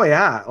too. Oh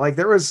yeah, like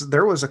there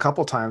was a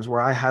couple times where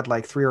I had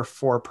like 3 or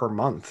 4 per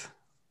month,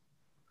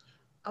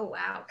 Oh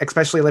wow.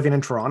 especially living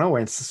in Toronto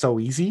where it's so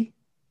easy.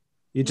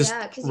 You just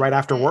Yeah, because right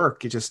after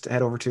work, you just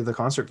head over to the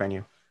concert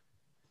venue.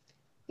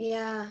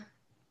 yeah,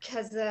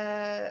 because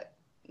the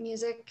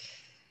music,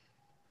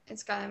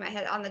 it's gone in my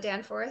head on the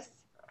Danforth.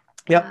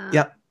 Yep, Um,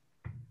 yep,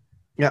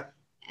 yep.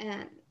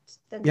 And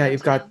then Yeah,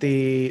 you've got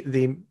downtown.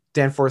 the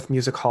Danforth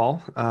Music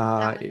Hall.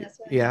 That one, that's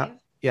what I'm Yeah, thinking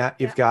of. yeah.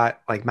 You've Yeah.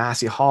 got like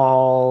Massey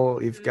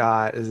Hall. You've Mhm.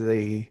 got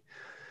the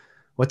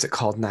what's it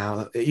called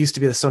now? It used to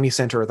be the Sony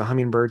Center or the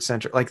Hummingbird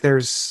Center. Like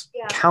there's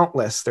Yeah.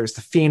 countless. There's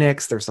the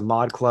Phoenix, there's the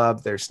Mod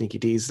Club, there's Sneaky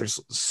D's. There's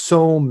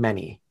so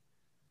many.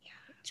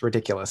 It's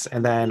ridiculous.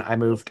 And then I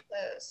moved.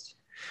 Closed.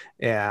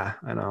 Yeah,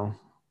 I know.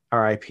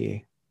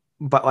 RIP.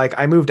 But like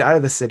I moved out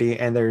of the city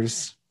and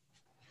there's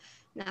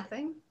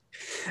Nothing.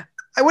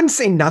 I wouldn't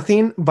say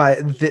nothing, but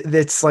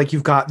it's like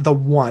you've got the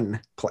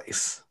one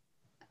place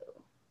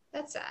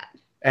That's sad.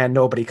 and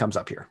nobody comes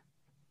up here.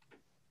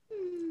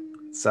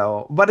 Hmm.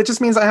 So, but it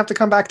just means I have to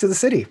come back to the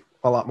city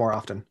a lot more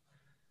often.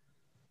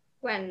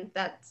 When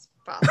that's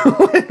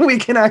possible. We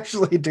can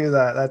actually do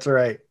that. That's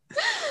right.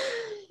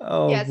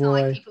 Oh Yeah, it's not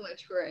boy. like people are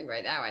touring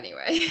right now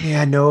anyway.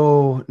 Yeah,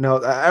 no.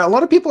 A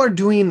lot of people are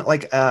doing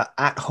like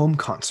at-home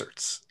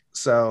concerts.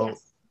 So,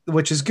 Yes.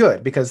 which is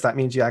good because that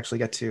means you actually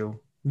get to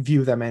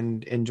view them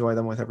and enjoy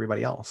them with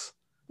everybody else.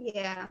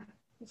 Yeah,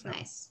 it's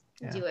nice.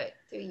 Yeah. Do it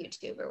through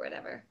YouTube or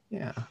whatever.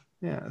 Yeah.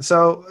 Yeah.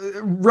 So,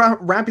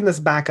 wrapping this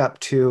back up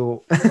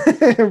to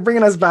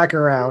bringing us back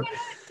around.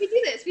 We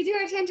do this. We do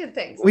our tangent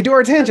things. We do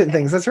our tangent Okay.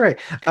 things. That's right.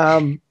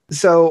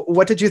 So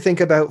what did you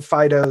think about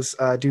Fido's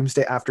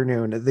Doomsday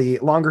Afternoon? The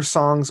longer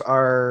songs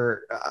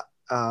are,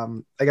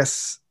 I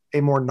guess,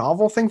 a more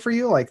novel thing for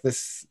you. Like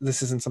this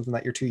isn't something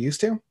that you're too used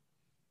to.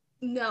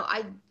 No,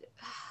 I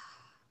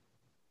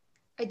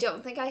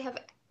don't think I have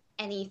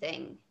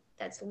anything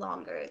that's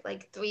longer.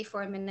 Like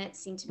 3-4 minutes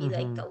seem to be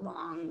like Mhm. the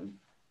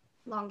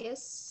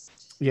longest.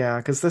 Yeah,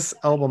 because this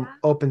album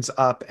opens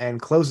up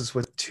and closes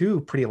with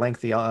 2 pretty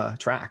lengthy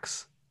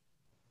tracks.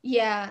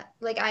 Yeah,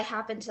 like I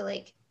happen to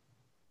like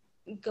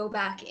go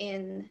back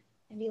in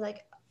and be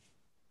like,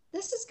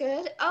 this is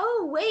good.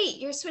 Oh, wait,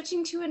 you're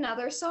switching to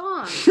another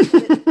song.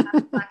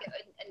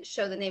 And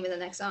show the name of the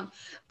next song.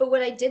 But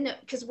what I didn't,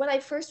 because what I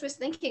first was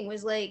thinking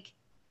was like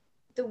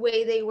the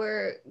way they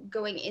were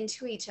going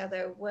into each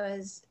other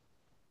was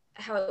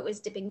how it was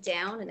dipping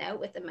down and out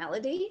with the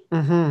melody.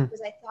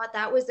 Because I thought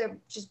that was their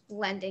just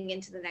blending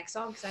into the next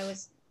song because I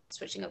was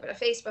switching over to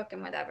Facebook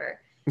and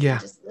whatever. Yeah.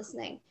 And just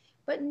listening.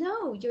 But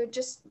no, you're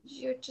just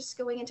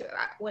going into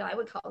what I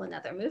would call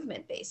another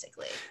movement,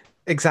 basically.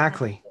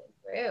 Exactly.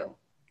 Through.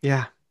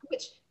 Yeah.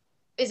 Which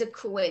is a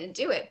cool way to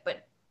do it,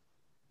 but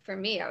for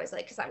me, I was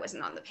like, because I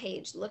wasn't on the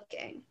page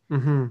looking.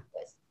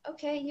 Was,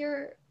 okay,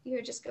 you're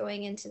just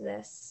going into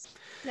this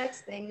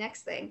next thing.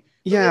 But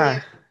yeah.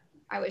 really,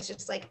 I was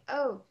just like,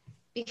 oh,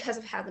 because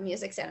of how the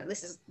music sounded,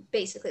 this is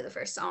basically the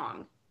first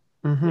song.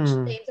 Which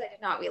names I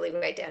did not really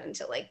write down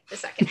until like the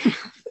second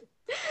half.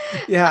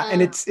 Yeah,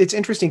 and it's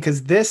interesting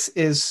because this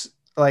is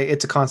like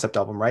it's a concept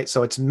album, right?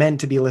 So it's meant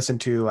to be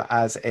listened to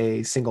as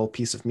a single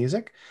piece of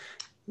music.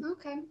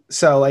 Okay.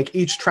 So like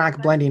each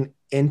track blending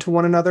into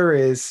one another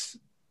is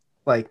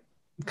like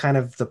kind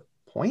of the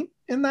point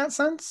in that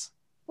sense.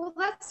 Well,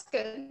 that's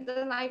good.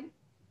 Then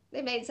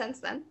it made sense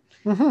then.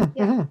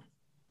 Yeah.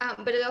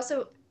 But it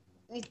also,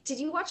 did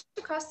you watch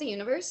Across the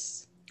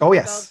Universe? Oh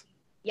yes.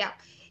 Yeah,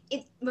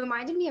 it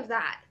reminded me of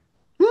that.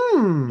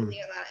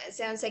 It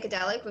sounds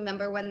psychedelic.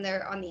 Remember when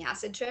they're on the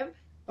acid trip?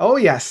 Oh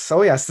yes.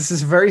 This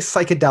is very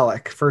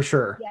psychedelic for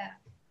sure.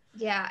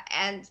 Yeah,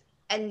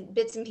 and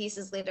bits and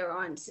pieces later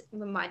on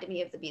reminded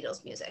me of the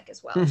Beatles music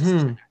as well.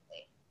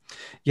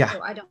 Yeah.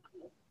 So I don't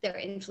know if they're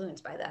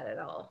influenced by that at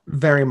all.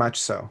 Very much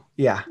so.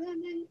 Yeah.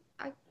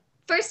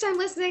 First time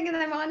listening and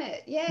I'm on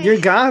it. Yay.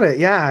 You got it.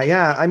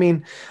 Yeah. I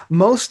mean,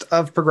 most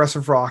of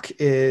progressive rock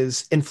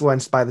is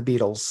influenced by the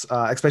Beatles,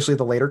 especially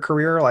the later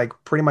career, like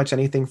pretty much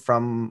anything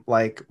from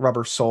like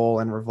Rubber Soul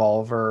and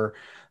Revolver,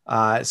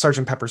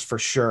 Sgt. Pepper's for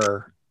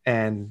sure,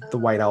 and the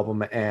White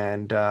Album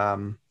and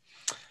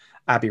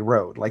Abbey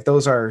Road. Like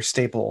those are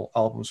staple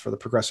albums for the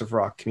progressive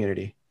rock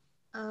community.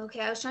 Okay,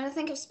 I was trying to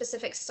think of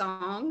specific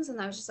songs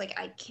and I was just like,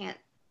 I can't,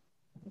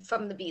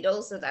 from the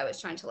Beatles that I was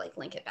trying to like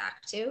link it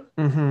back to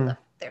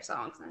their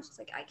songs, and I was just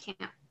like, I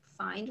can't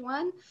find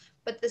one,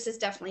 but this is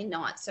definitely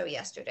not So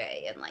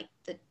Yesterday and like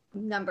the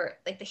number,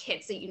 like the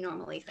hits that you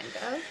normally think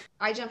of.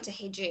 I jumped to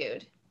Hey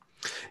Jude.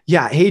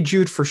 Yeah, Hey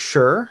Jude for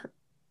sure.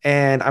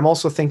 And I'm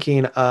also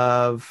thinking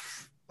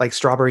of like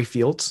Strawberry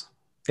Fields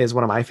is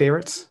one of my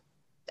favorites.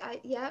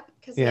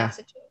 Because the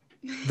acid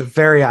trip. The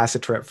very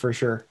acid trip for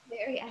sure.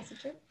 Very acid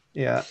trip.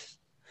 Yeah.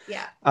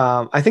 Yeah.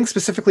 I think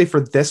specifically for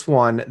this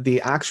one,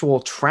 the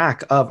actual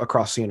track of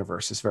Across the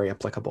Universe is very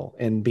applicable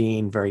in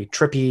being very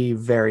trippy,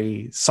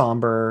 very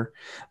somber,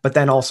 but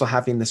then also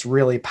having this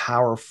really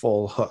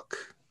powerful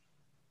hook.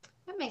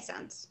 That makes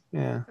sense.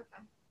 Yeah. Okay.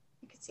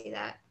 I could see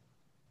that.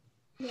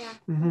 Yeah.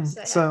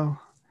 So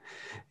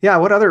yeah,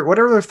 what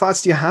other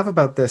thoughts do you have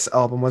about this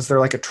album? Was there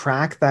like a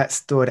track that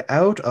stood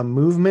out, a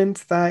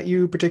movement that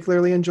you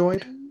particularly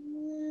enjoyed?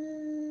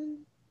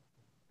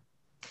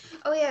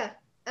 Oh yeah.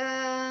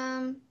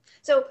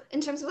 So in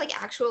terms of like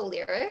actual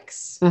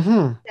lyrics,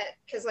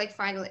 because like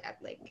finally,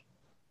 like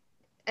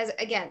as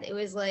again, it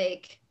was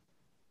like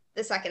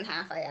the second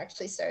half I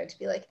actually started to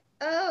be like,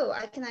 oh,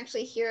 I can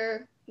actually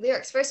hear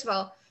lyrics. First of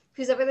all,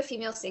 who's ever the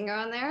female singer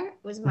on there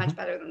was much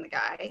better than the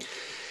guy.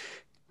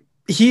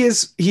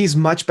 He's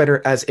much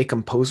better as a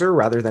composer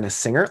rather than a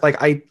singer. Like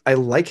I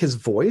like his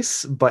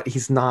voice, but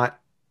he's not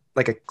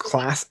like a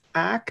class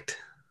act.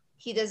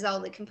 He does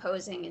all the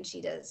composing and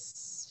she's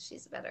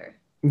better.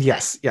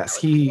 Yes.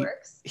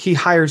 He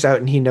hires out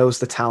and he knows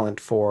the talent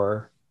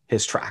for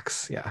his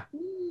tracks. Yeah.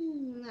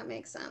 That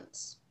makes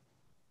sense.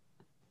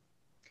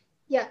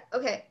 Yeah.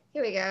 Okay.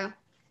 Here we go.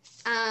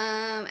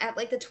 At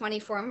like the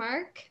 24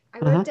 mark, I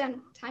wrote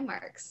down time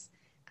marks.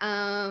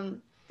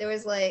 There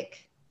was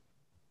like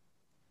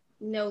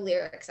no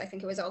lyrics. I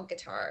think it was all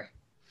guitar,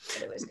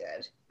 but it was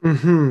good.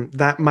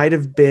 That might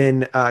have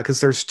been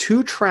because there's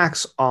two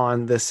tracks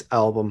on this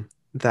album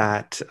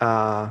that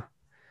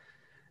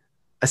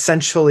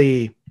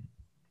essentially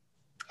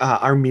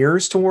are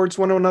mirrors towards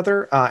one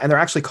another, and they're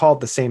actually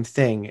called the same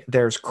thing.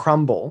 There's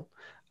Crumble,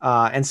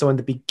 and so in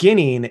the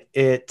beginning,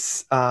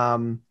 it's I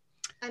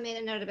made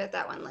a note about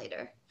that one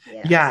later.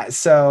 Yeah,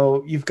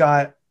 so you've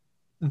got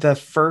the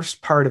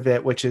first part of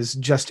it, which is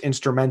just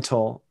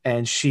instrumental,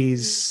 and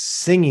she's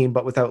singing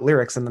but without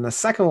lyrics, and then the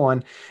second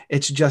one,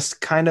 it's just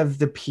kind of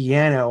the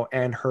piano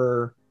and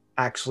her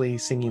actually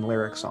singing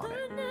lyrics on it.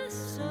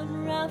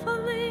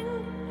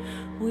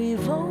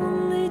 We've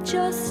only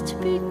just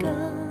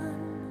begun.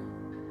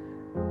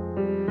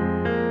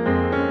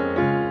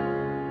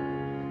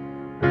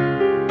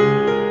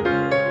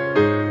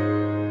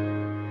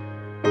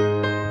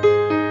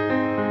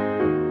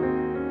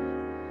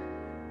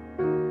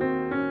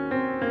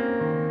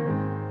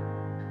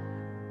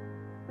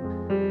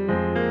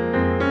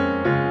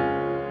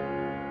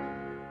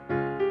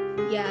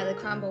 Yeah, the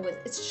Crumble was,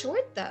 it's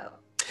short though.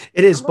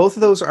 It is. Both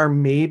of those are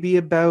maybe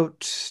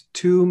about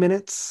 2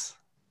 minutes.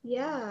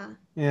 Yeah.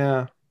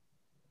 Yeah.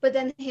 But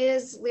then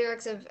his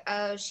lyrics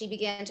of she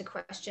began to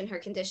question her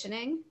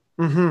conditioning.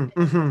 Mm-hmm.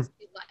 Mm-hmm.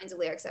 Lines of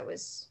lyrics that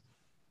was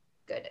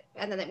good,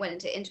 and then it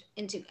went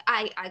into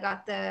I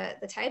got the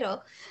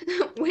title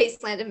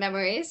Wasteland of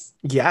Memories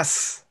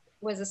Yes.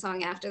 was the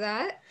song after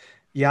that.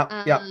 Yep.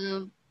 Yep.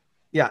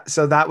 Yeah.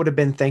 So that would have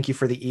been Thank You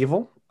for the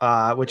Evil,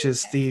 which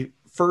is the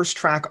first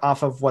track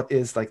off of what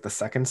is like the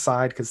second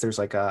side, because there's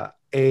like a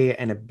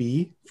and a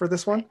B for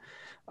this one.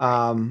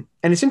 And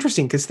it's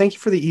interesting because Thank You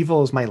for the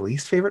Evil is my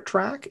least favorite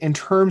track in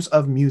terms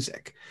of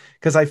music,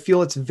 because I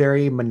feel it's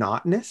very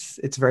monotonous.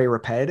 It's very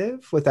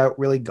repetitive without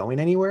really going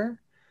anywhere.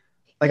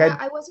 Like yeah,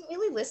 I wasn't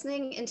really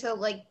listening until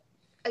like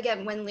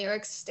again when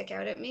lyrics stick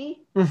out at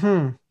me,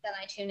 then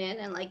I tune in,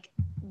 and like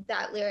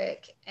that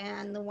lyric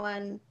and the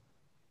one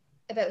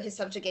about his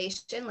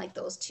subjugation, like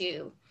those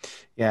two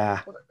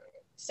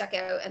stuck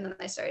out, and then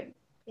I started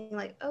being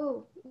like,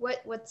 oh,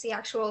 what's the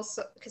actual,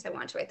 because I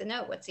wanted to write the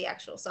note, what's the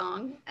actual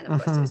song, and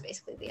of course it was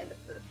basically the end of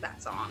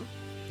that song.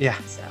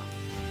 So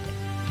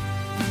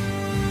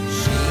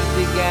she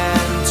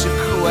began to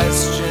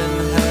question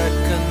her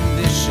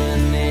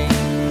conditioning.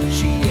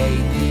 She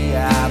ate the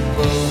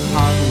apple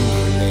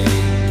hungrily.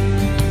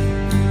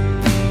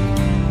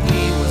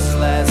 He was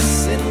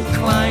less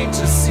inclined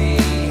to see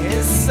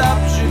his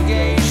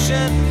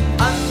subjugation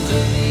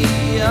under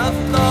the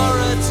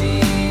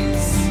authorities.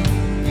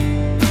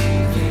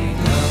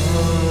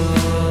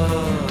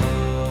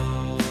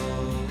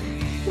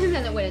 And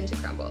then it went into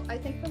Crumble, I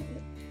think.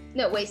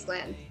 No,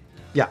 Wasteland.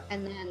 Yeah.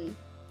 And then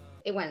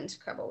it went into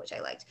Crumble, which I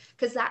liked,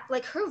 because that,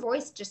 like, her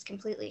voice just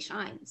completely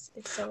shines.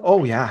 It's so Oh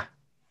funny. yeah.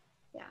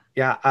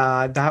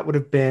 That would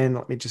have been,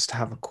 let me just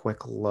have a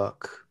quick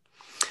look,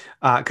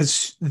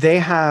 because they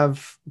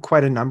have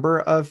quite a number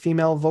of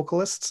female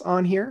vocalists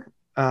on here.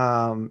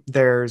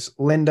 There's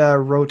Linda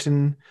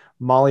Roten,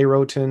 Molly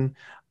Roten,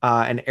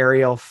 and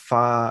Ariel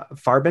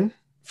Farber,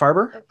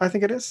 I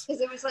think it is. Because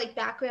there was like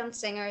background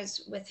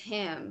singers with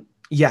him.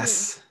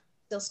 Yes.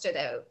 Still stood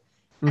out.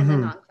 And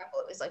then on Crumble,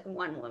 it was like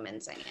one woman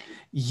singing.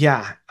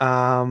 Yeah.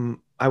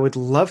 I would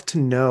love to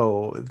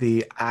know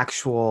the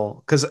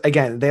actual, because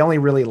again, they only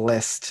really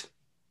list,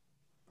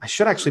 I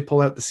should actually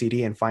pull out the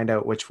CD and find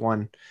out which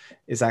one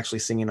is actually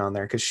singing on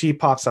there, because she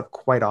pops up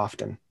quite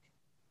often.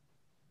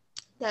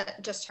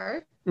 That just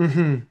her?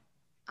 Oh,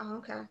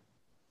 okay.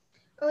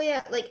 Oh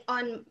yeah, like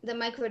on the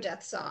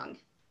Microdeath song,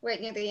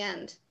 right near the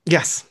end.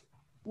 Yes.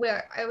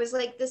 Where I was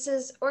like, this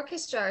is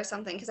orchestra or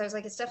something, because I was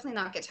like, it's definitely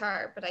not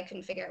guitar, but I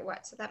couldn't figure out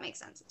what, so that makes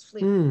sense. It's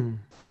flute,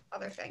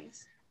 other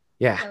things.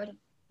 Yeah.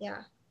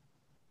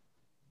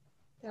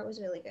 That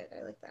was really good.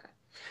 I like that.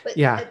 But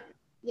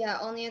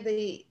only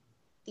the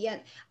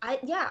end.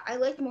 I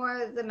like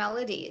more the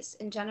melodies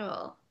in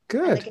general.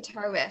 Good. And the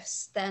guitar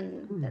riffs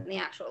than the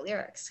actual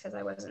lyrics, because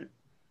I wasn't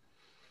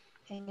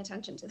paying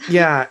attention to that.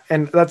 Yeah,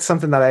 and that's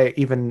something that I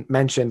even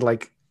mentioned.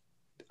 Like,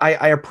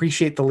 I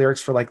appreciate the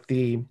lyrics for like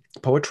the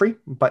poetry,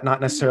 but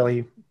not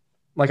necessarily,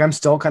 like, I'm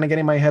still kind of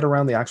getting my head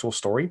around the actual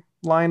story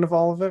line of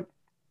all of it.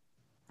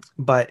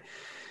 But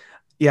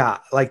yeah,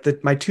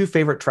 like my two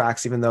favorite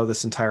tracks, even though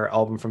this entire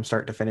album from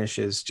start to finish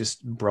is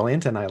just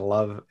brilliant and I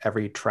love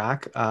every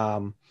track,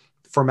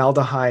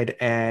 Formaldehyde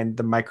and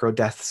the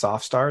Microdeath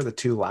Soft Star, the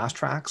two last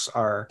tracks,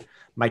 are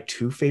my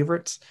two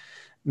favorites,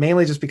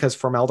 mainly just because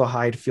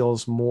Formaldehyde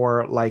feels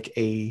more like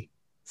a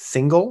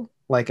single,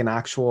 like an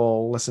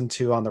actual listen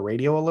to on the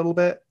radio a little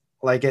bit.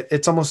 Like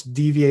it's almost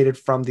deviated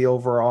from the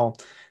overall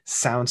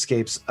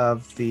soundscapes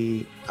of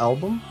the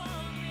album.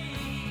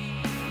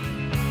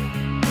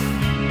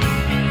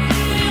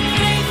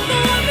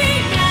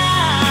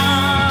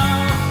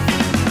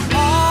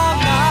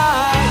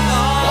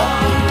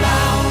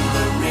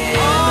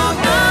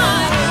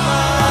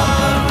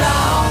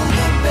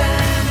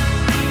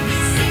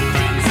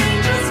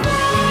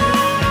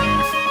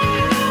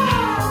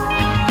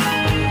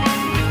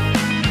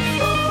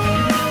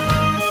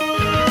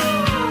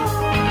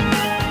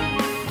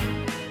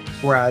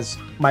 Whereas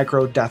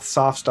Microdeath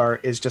Soft Star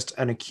is just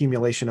an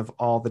accumulation of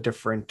all the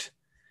different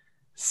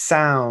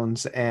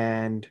sounds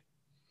and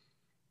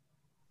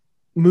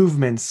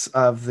movements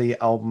of the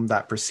album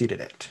that preceded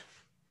it.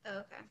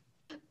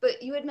 Okay.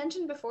 But you had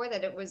mentioned before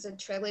that it was a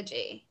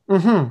trilogy.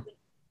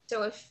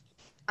 So if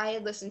I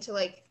had listened to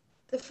like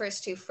the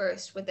first two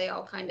first, would they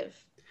all kind of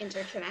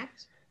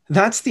interconnect?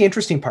 That's the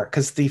interesting part,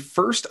 because the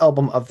first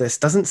album of this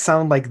doesn't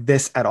sound like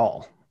this at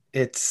all.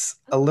 It's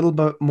a little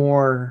bit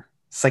more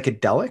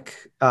psychedelic,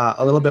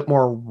 a little bit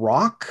more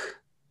rock,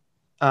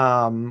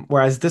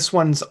 whereas this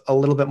one's a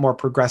little bit more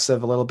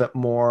progressive, a little bit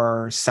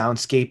more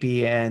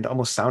soundscapey and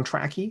almost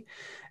soundtracky.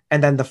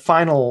 And then the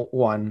final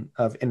one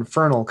of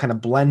Infernal kind of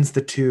blends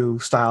the two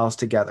styles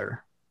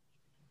together.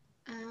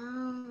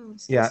 Oh,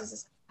 so yeah.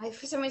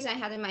 For some reason I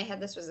had in my head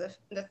this was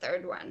the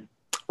third one.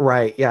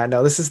 Right. Yeah.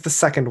 No, this is the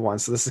second one.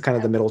 So this is kind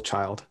of the middle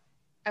child.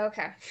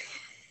 Okay.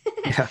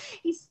 Yeah.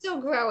 He's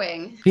still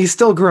growing. He's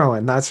still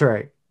growing. That's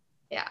right.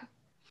 Yeah.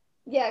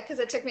 Yeah, because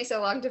it took me so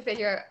long to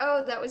figure out,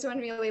 oh, that was one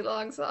really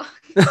long song.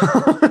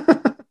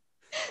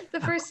 The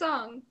first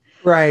song.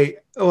 Right.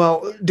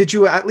 Well, did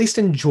you at least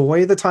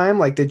enjoy the time?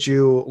 Like, did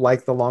you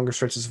like the longer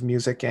stretches of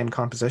music and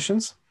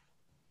compositions?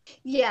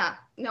 Yeah,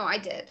 no, I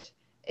did.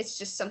 It's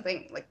just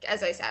something like,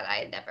 as I said, I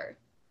had never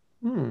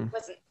Hmm.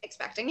 wasn't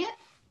expecting it.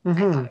 I Mm-hmm.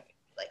 thought it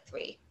would be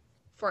like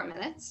 3-4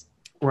 minutes.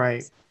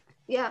 Right.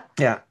 Yeah,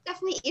 Yeah.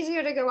 definitely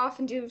easier to go off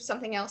and do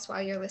something else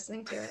while you're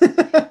listening to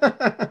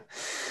it.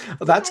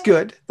 Well, that's Okay.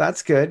 good.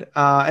 That's good.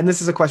 And this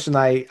is a question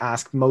I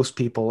ask most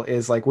people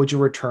is like, would you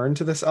return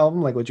to this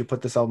album? Like, would you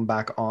put this album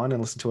back on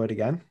and listen to it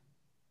again?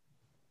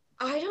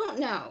 I don't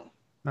know.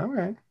 All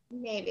right.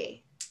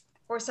 Maybe.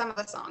 Or some of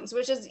the songs,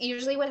 which is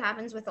usually what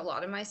happens with a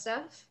lot of my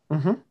stuff,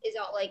 Mm-hmm. is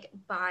I'll like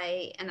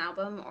buy an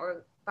album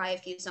or buy a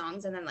few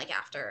songs, and then like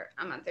after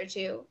a month or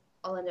two,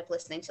 I'll end up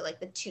listening to like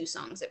the 2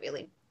 songs that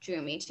really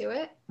drew me to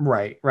it.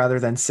 Right. Rather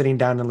than sitting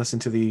down and listen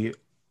to the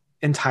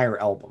entire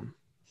album.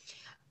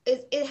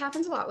 It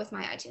happens a lot with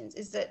my iTunes,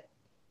 is that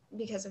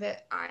because of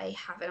it, I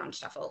have it on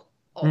shuffle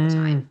all the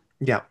time.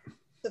 Yeah,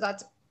 So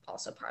that's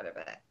also part of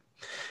it.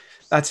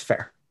 that's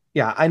fair.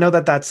 Yeah, I know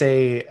that that's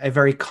a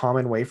very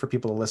common way for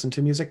people to listen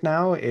to music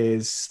now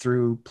is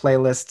through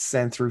playlists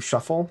and through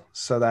shuffle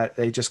so that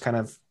they just kind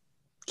of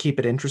keep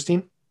it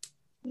interesting.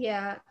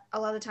 Yeah, a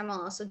lot of the time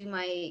I'll also do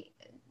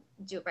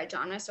it by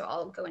genre, so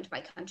I'll go into my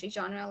country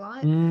genre a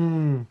lot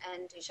Mm.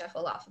 and do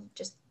shuffle off of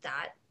just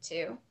that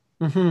too.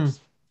 Hmm.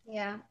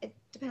 Yeah, it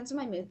depends on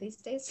my mood these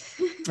days.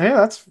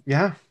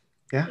 Yeah,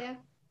 Yeah.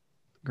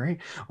 great.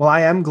 Well,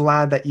 I am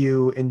glad that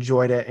you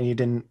enjoyed it and you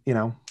didn't,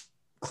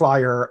 claw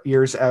your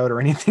ears out or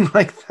anything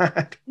like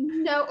that.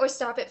 No, or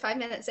stop at 5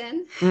 minutes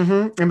in.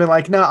 And be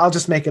like, no, I'll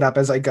just make it up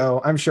as I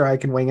go. I'm sure I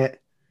can wing it.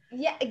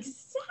 Yeah,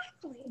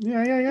 exactly.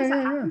 Yeah. Has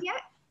that happened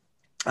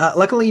yet?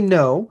 Luckily,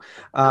 no.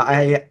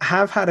 Okay. I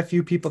have had a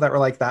few people that were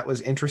like, that was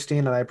interesting,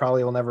 and I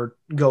probably will never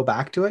go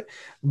back to it.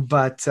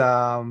 But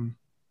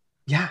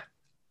yeah,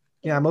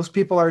 most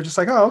people are just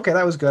like, oh, okay,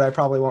 that was good. I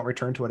probably won't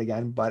return to it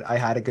again, but I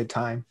had a good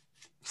time.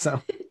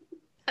 So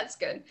That's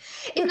good.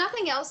 If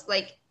nothing else,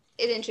 like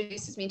it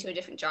introduces me to a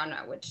different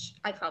genre, which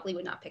I probably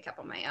would not pick up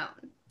on my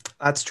own.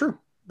 that's true.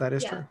 That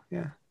is Yeah. true.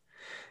 Yeah.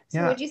 So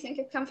Yeah. what do you think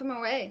of Come From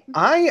Away?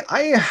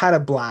 I had a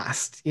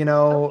blast,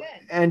 Oh, good.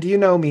 and you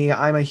know me,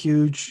 I'm a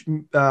huge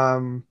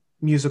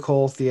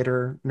musical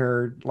theater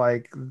nerd.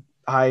 Like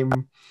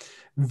I'm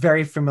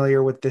very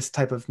familiar with this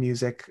type of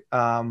music.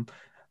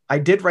 I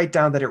did write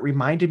down that it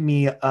reminded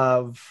me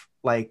of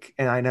like,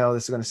 and I know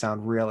this is going to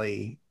sound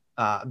really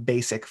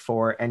basic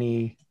for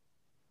any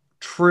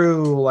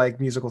true like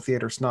musical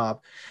theater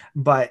snob,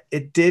 but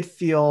it did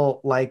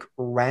feel like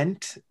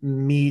Rent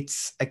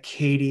meets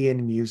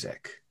Acadian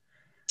music.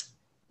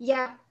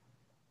 Yeah.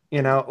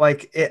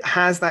 Like it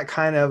has that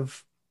kind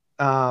of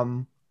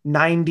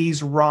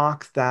 90s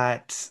rock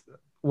that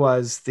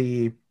was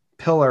the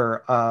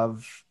pillar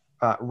of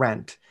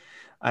Rent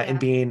and Yeah.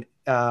 being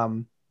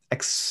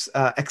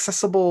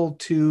accessible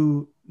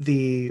to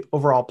the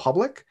overall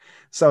public.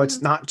 So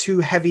it's not too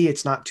heavy,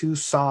 it's not too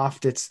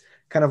soft, it's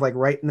kind of like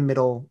right in the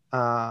middle.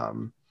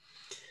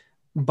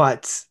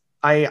 But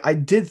I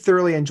did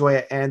thoroughly enjoy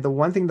it. And the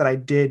one thing that I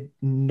did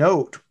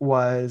note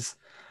was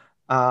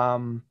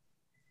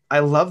I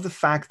love the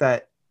fact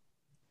that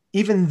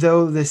even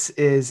though this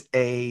is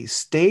a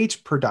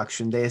stage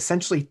production, they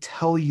essentially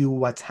tell you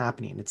what's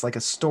happening. It's like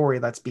a story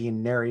that's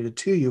being narrated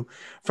to you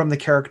from the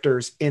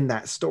characters in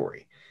that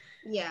story.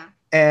 Yeah.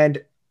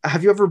 And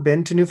have you ever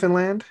been to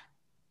Newfoundland?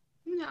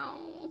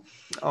 No.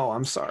 Oh,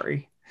 I'm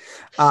sorry.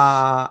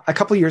 A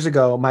couple years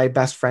ago, my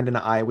best friend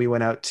and we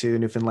went out to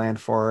Newfoundland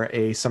for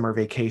a summer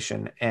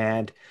vacation,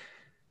 and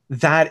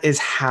that is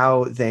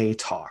how they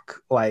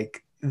talk.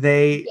 Like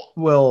they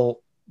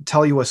will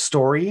tell you a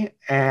story,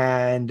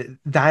 and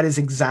that is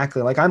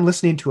exactly like I'm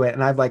listening to it,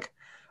 and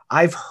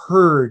I've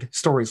heard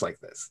stories like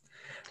this.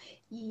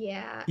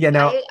 Yeah.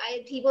 I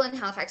had people in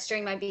Halifax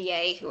during my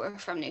BA who are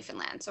from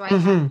Newfoundland, so I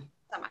have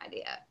some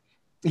idea.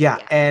 Yeah,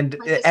 and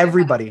My sister had a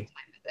everybody. good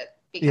time with it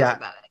because of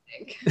that,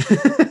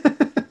 I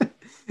think.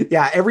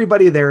 Yeah,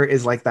 everybody there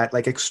is like that,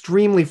 like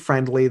extremely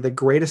friendly, the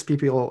greatest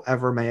people you'll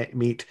ever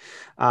meet.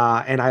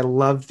 And I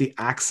love the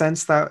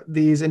accents that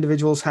these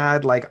individuals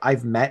had. Like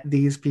I've met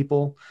these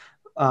people.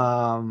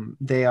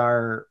 They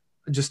are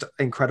just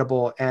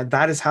incredible. And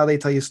that is how they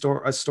tell you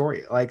a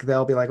story. Like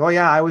they'll be like, oh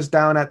yeah, I was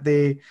down at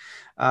the,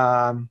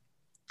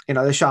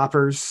 the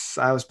Shoppers.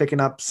 I was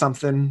picking up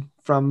something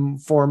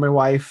for my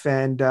wife.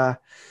 And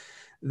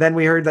then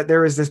we heard that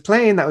there was this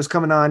plane that was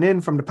coming on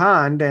in from the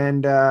pond.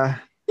 And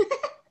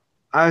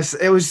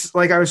it was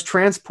like I was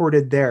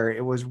transported there.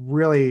 It was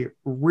really,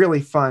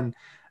 really fun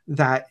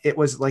that it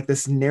was like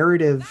this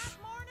narrative,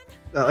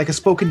 like a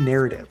spoken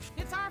narrative.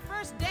 It's our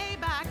first day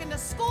back and the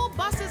school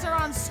buses are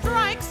on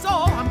strike, so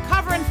I'm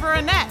covering for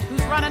Annette,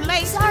 who's running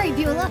late. Sorry,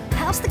 Beulah.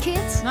 How's the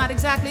kids? Not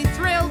exactly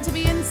thrilled to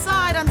be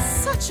inside on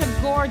such a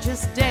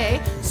gorgeous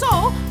day. So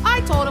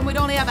I told them we'd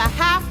only have a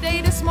half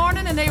day this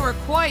morning, and they were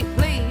quite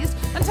pleased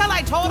until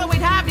I told them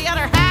we'd have the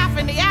other half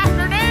in the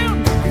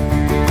afternoon.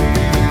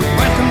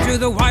 Welcome to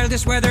the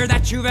wildest weather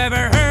that you've ever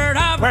heard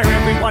of. Where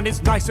everyone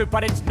is nicer,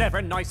 but it's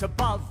never nice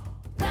above.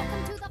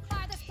 Welcome to the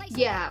farthest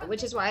Yeah,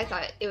 which is why I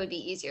thought it would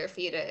be easier for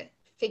you to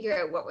figure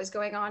out what was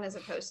going on as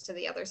opposed to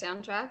the other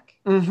soundtrack.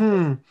 Mm-hmm.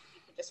 You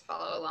could just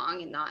follow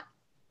along and not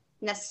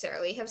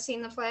necessarily have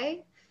seen the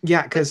play.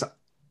 Yeah, because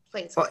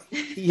Plays.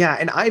 yeah,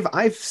 and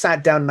I've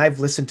sat down and I've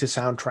listened to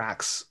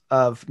soundtracks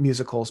of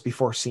musicals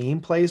before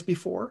seeing plays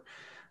before,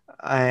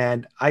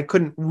 and I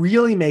couldn't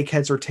really make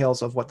heads or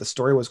tails of what the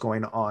story was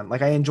going on.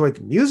 Like I enjoyed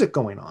the music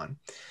going on,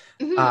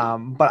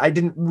 but I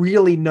didn't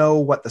really know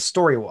what the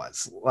story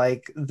was.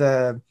 Like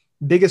the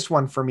biggest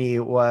one for me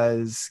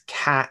was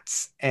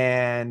Cats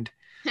and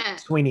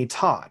Sweeney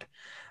Todd.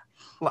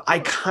 I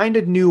kind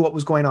of knew what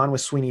was going on with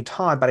Sweeney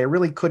Todd, but I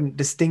really couldn't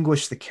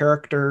distinguish the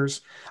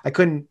characters. I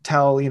couldn't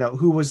tell,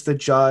 who was the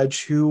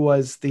judge, who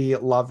was the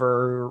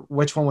lover,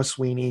 which one was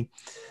Sweeney.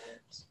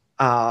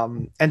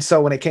 And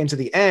so when it came to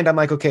the end, I'm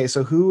like, okay,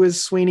 so who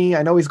is Sweeney?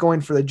 I know he's going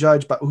for the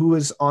judge, but who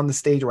is on the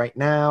stage right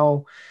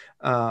now?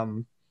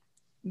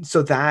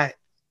 So that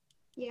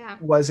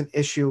was an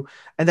issue.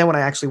 And then when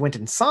I actually went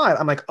and saw it,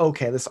 I'm like,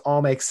 okay, this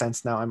all makes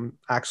sense now. I'm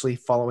actually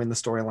following the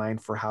storyline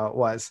for how it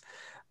was.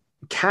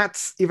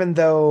 Cats, even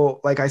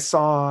though like I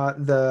saw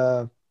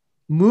the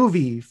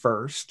movie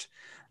first.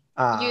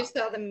 You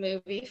saw the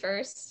movie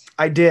first?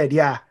 I did,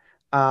 yeah.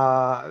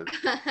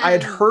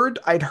 I'd heard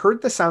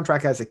the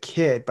soundtrack as a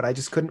kid, but I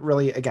just couldn't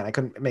really, again, I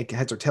couldn't make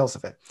heads or tails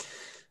of it.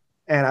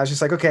 And I was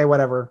just like, okay,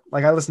 whatever.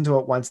 Like I listened to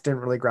it once, didn't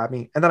really grab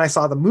me. And then I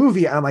saw the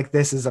movie and I'm like,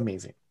 this is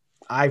amazing.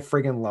 I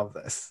friggin' love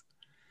this.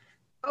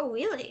 Oh,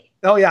 really?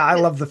 Oh yeah, I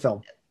love the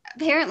film.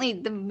 Apparently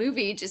the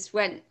movie just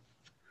went,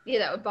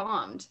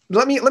 bombed.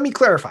 Let me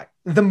clarify.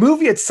 The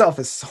movie itself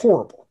is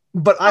horrible,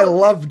 but I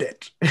loved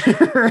it.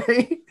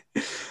 Right?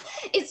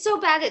 It's so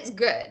bad it's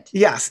good.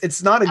 Yes,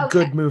 it's not a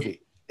good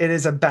movie. It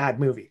is a bad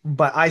movie,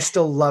 but I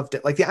still loved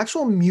it. Like the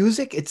actual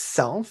music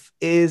itself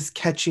is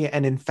catchy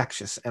and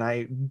infectious, and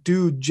I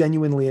do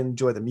genuinely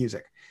enjoy the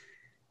music.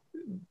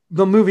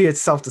 The movie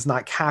itself does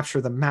not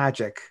capture the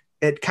magic.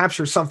 It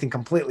captures something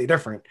completely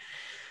different.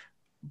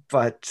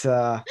 But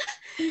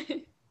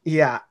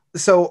yeah.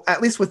 So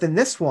at least within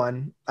this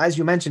one, as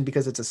you mentioned,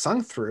 because it's a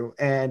sung through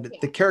and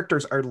the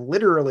characters are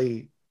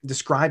literally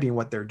describing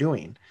what they're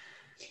doing.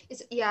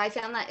 I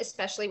found that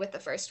especially with the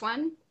first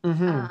one.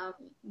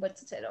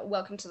 What's the title?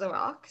 Welcome to the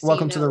Rock. So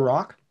Welcome to the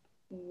Rock.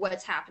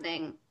 What's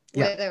happening?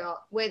 Where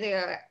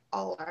they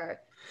all are.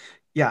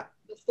 Yeah.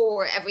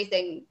 Before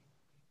everything.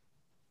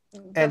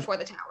 Before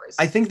the towers.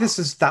 I think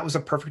that was a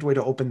perfect way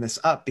to open this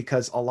up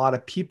because a lot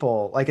of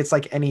people, like it's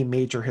like any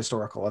major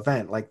historical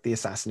event, like the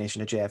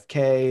assassination of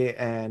JFK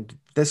and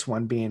this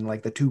one being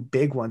like the two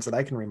big ones that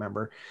I can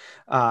remember.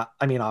 I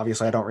mean,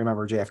 obviously I don't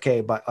remember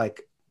JFK, but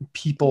like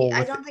people.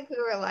 I don't think we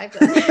were alive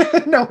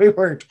then. No, we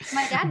weren't.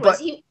 My dad was.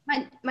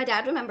 My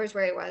dad remembers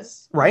where he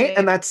was. Right,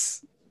 and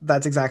that's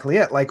exactly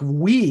it. Like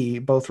we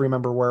both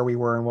remember where we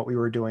were and what we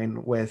were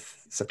doing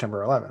with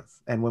September 11th,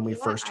 and when we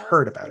first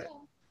heard about it.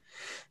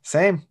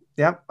 Same.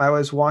 Yep. I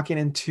was walking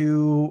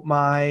into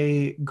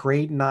my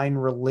grade 9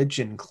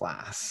 religion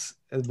class.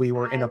 We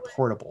were in a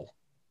portable.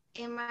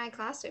 In my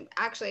classroom.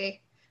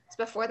 Actually,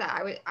 before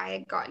that, I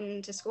had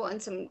gotten to school and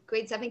some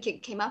grade 7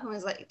 kid came up and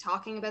was like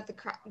talking about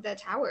the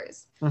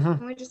towers.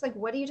 And we're just like,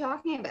 what are you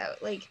talking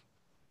about? Like,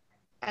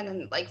 and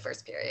then like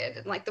first period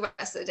and like the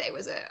rest of the day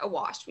was a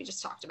wash. We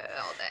just talked about it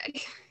all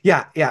day.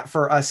 Yeah.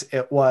 For us,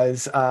 it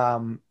was,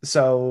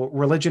 so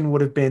religion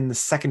would have been the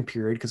second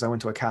period because I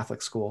went to a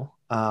Catholic school.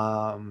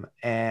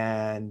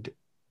 And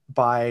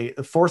by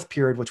the fourth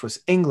period, which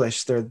was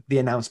English, the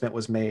announcement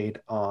was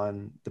made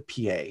on the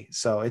PA.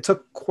 So it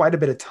took quite a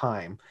bit of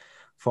time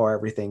for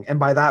everything. And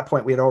by that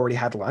point, we had already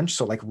had lunch.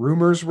 So like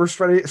rumors were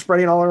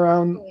spreading all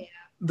around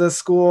the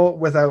school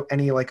without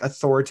any like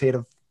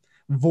authoritative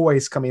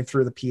voice coming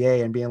through the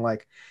PA and being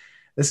like,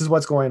 this is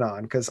what's going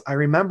on. Because I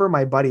remember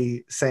my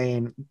buddy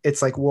saying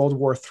it's like World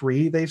War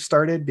III they've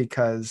started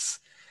because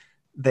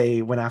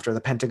they went after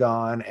the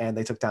Pentagon and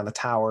they took down the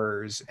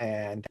towers.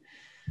 And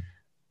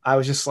I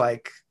was just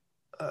like,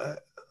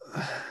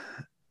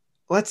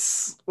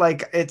 let's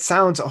like, it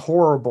sounds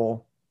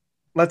horrible.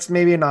 Let's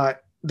maybe not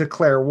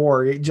declare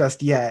war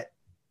just yet.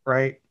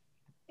 Right.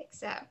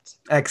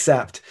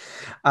 Except.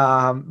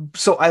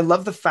 So I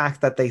love the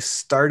fact that they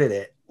started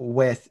it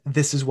with,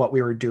 this is what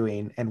we were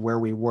doing and where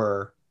we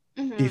were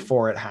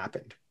before it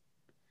happened.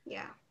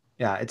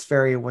 Yeah. It's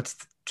very, what's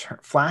the term?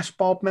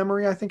 Flashbulb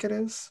memory, I think it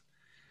is.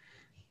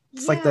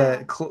 It's like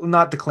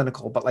not the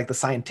clinical, but like the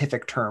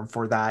scientific term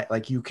for that.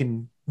 Like you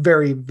can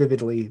very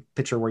vividly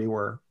picture where you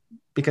were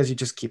because you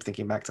just keep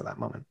thinking back to that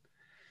moment.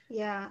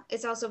 Yeah.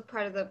 It's also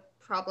part of the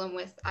problem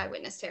with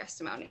eyewitness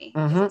testimony.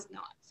 It's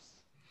not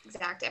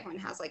exact. Everyone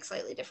has like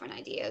slightly different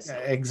ideas.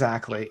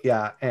 Exactly.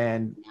 Yeah.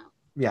 And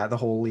the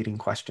whole leading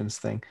questions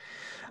thing.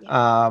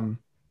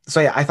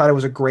 So I thought it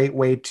was a great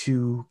way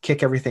to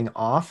kick everything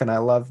off. And I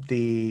love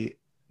the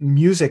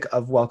music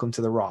of Welcome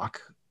to the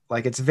Rock.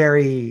 Like it's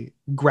very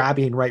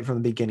grabbing right from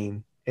the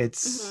beginning. It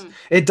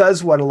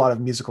does what a lot of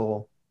a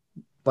musical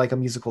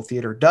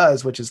theater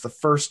does, which is the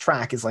first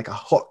track is like a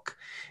hook.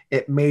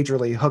 It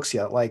majorly hooks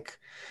you. Like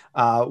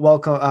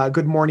Welcome.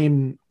 Good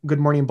morning. Good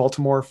morning,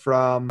 Baltimore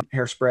from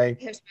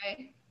Hairspray.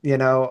 Hairspray. You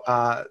know,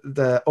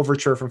 the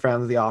overture from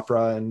Phantom of the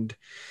Opera and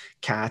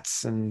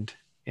Cats, and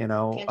you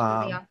know, Phantom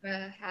of the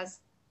Opera has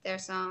their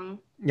song.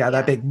 yeah,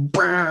 that big.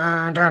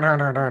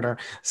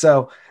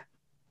 So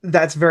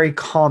that's very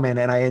common,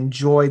 and I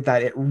enjoyed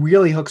that. It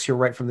really hooks you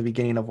right from the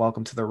beginning of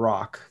Welcome to the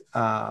Rock.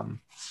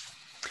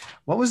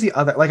 What was the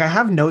other? Like, I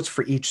have notes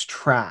for each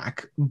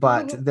track,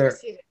 but they're.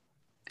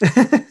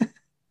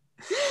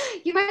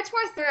 You're much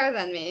more thorough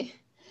than me.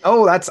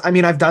 Oh, I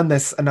mean, I've done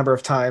this a number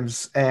of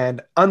times,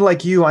 and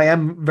unlike you, I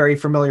am very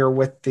familiar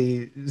with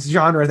the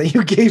genre that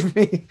you gave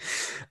me.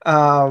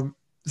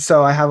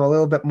 So I have a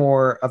little bit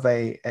more of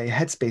a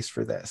headspace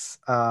for this.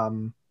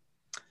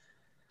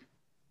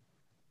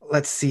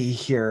 Let's see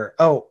here.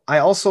 Oh, I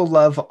also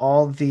love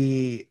all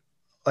the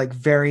like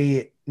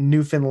very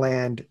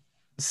Newfoundland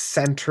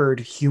centered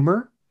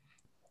humor,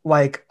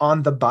 like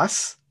on the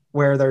bus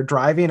where they're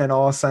driving and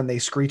all of a sudden they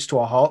screech to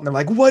a halt and they're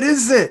like, what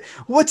is it?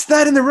 What's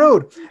that in the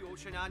road?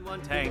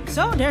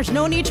 So there's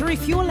no need to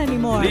refuel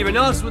anymore. Leaving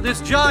us with this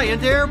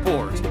giant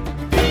airport.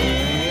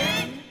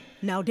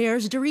 Now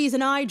there's the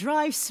reason I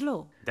drive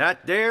slow.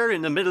 That there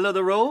in the middle of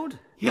the road?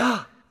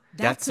 Yeah,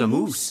 that's a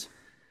moose.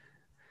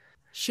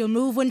 She'll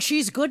move when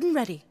she's good and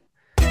ready.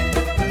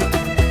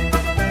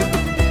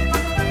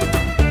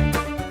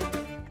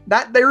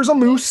 That there's a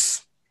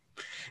moose.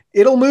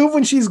 It'll move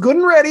when she's good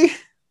and ready.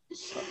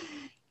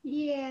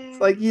 Yeah.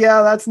 It's like,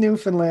 yeah, that's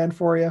Newfoundland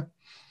for you.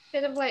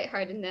 Bit of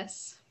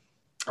lightheartedness.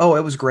 Oh,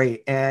 it was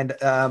great. And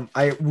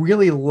I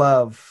really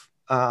love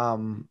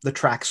the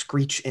track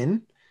Screech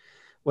In,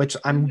 which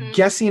I'm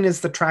guessing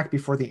is the track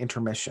before the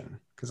intermission,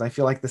 because I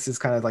feel like this is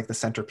kind of like the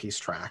centerpiece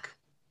track.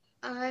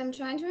 I'm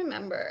trying to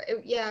remember.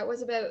 It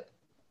was about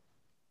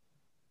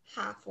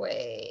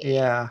halfway.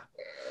 Yeah.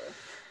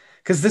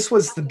 Because this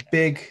was the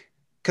big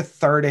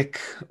cathartic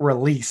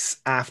release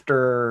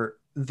after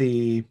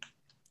the,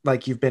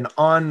 like, you've been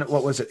on,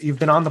 what was it? You've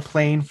been on the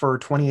plane for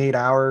 28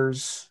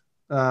 hours.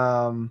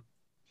 There's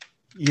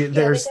they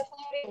definitely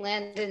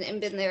landed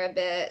and been there a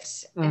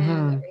bit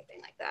and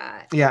everything like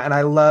that. Yeah, and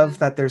I love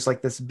that there's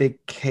like this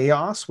big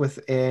chaos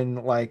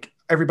within, like,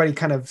 everybody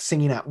kind of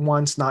singing at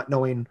once, not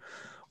knowing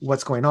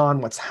what's going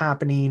on, what's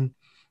happening.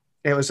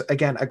 It was,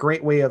 again, a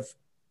great way of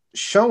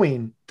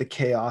showing the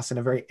chaos in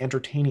a very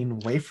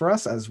entertaining way for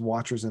us as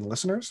watchers and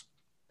listeners.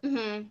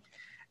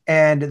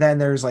 And then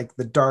there's like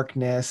the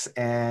darkness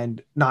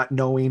and not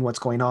knowing what's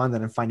going on,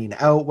 then finding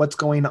out what's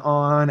going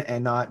on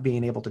and not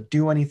being able to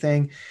do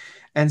anything.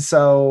 And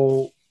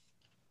so,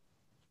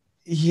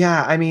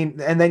 yeah, I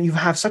mean, and then you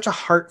have such a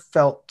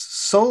heartfelt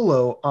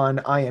solo on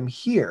I Am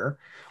Here,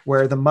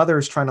 where the mother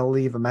is trying to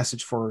leave a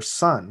message for her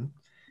son.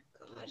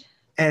 God.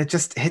 And it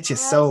just hits you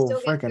so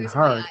freaking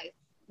hard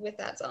with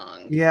that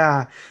song.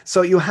 Yeah.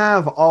 So you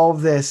have all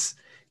this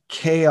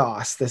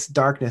chaos, this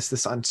darkness,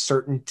 this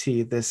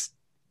uncertainty, this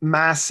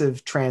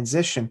massive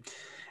transition.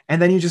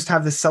 And then you just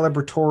have this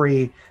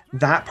celebratory,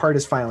 that part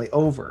is finally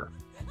over.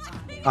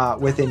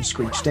 Within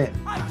Screeched In.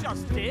 I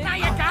just did. Now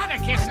you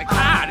gotta kiss the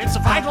cloud. It's a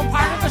vital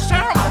part of the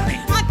ceremony.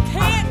 I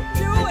can't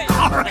do it.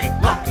 All right,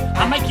 look,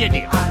 I'll make you a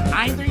deal.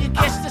 Either you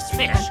kiss this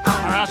fish,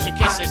 or else you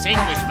kiss this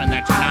Englishman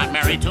that you're not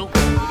married to.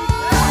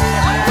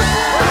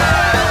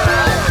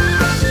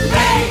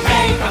 Hey,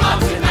 hey, come on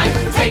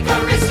tonight. Take a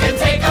risk and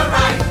take a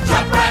ride.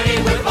 Jump right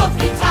in with both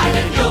feet tied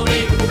and you'll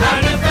be a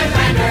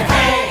Newfoundlander.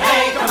 Hey,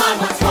 hey, come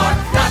on once more.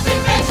 Nothing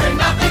venture,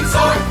 nothing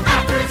sore.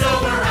 After it's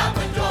over, out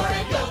the door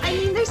and you'll be... I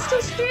mean, they're still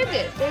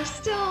stranded.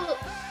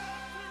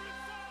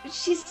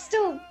 She's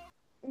still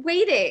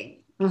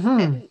waiting.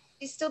 And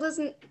she still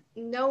doesn't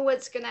know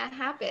what's gonna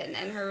happen.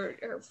 And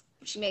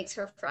she makes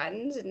her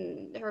friend,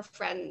 and her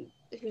friend,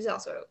 who's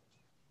also,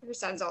 her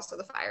son's also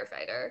the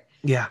firefighter.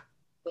 Yeah.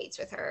 Waits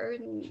with her,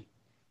 and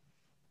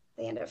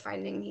they end up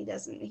finding he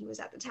was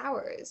at the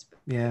towers. But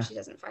Yeah. she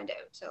doesn't find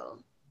out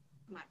till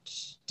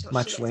much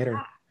she later.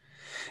 back.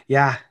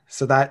 Yeah.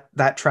 So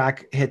that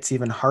track hits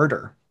even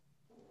harder.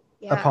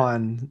 Yeah.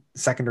 Upon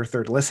second or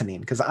third listening,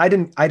 because I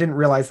didn't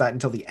realize that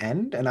until the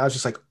end, and I was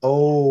just like,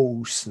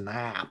 oh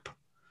snap.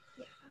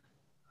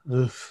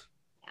 Oof.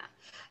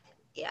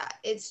 Yeah,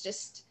 it's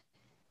just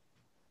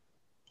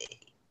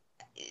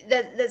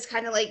that's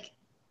kind of like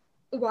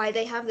why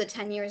they have the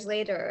 10 years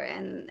later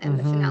and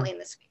the finale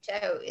and the Screech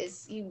Out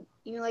is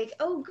you're like,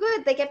 oh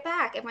good, they get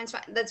back, everyone's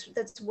fine.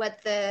 That's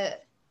what the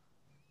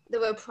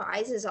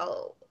reprise is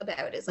all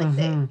about, is like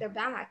they're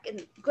back,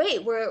 and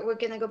great, we're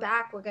gonna go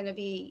back, we're gonna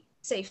be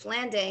safe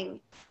landing,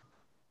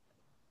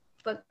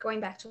 but going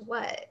back to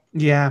what?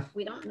 Yeah.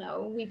 We don't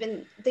know. We've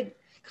been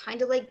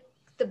kind of like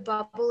the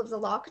bubble of the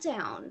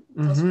lockdown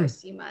those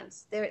first few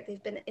months.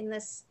 They've been in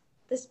this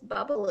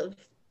bubble of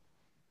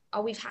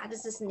all we've had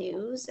is this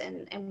news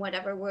and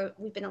whatever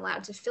we've been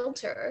allowed to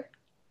filter,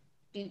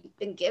 we've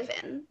been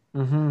given.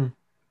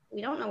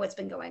 We don't know what's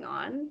been going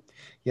on.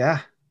 Yeah.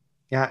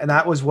 And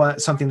that was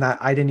something that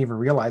I didn't even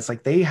realize.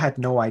 Like, they had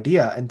no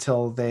idea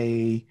until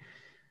they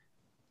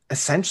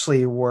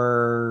essentially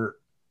were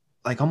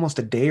like almost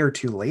a day or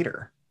two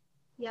later.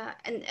 Yeah,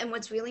 and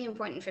what's really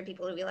important for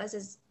people to realize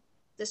is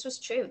this was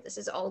true. This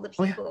is all the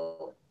Oh, yeah.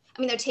 people. I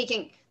mean, they're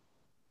taking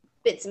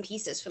bits and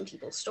pieces from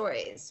people's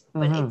stories,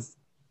 but Mhm. it's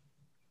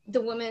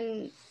the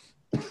woman,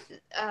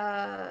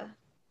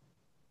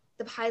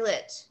 the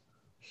pilot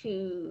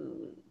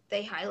who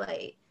they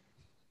highlight.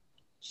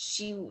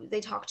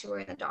 They talked to her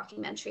in a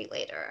documentary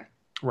later.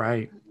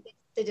 Right.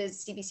 They did a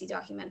CBC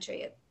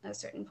documentary at a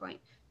certain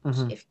point,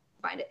 Mhm. which, if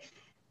you find it,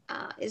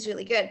 is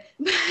really good.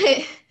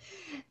 But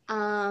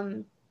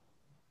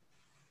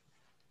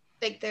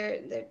like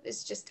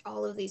there's just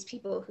all of these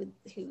people who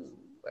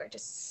are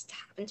just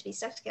happen to be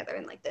stuck together,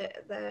 and like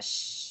the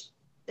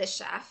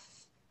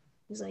chef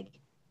who's like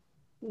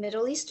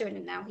Middle Eastern,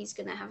 and now he's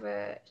gonna have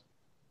a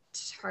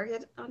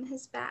target on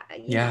his back. You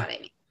know Yeah. what I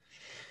mean?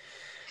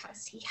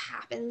 Because he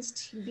happens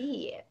to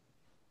be,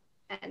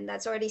 and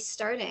that's already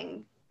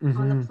starting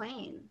on the Mhm.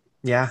 plane.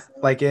 Yeah. So,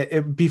 Like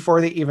it before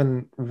they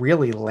even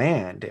really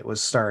land, it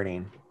was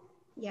starting.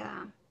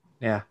 yeah.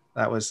 Yeah.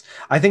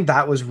 I think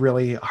that was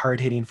really hard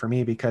hitting for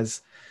me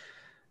because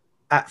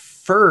at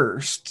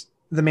first,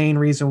 the main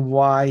reason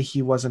why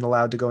he wasn't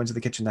allowed to go into the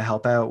kitchen to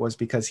help out was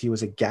because he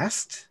was a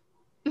guest,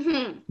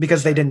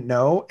 because they didn't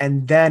know.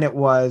 And then it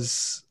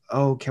was,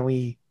 oh, can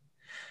we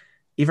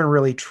even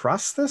really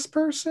trust this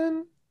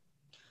person?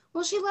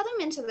 Well, she let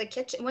him into the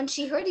kitchen when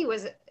she heard he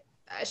was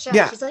a chef.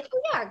 Yeah. She's like,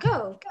 "Oh yeah,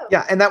 go."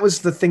 Yeah, and that was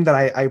the thing that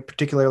I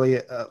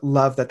particularly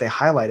love that they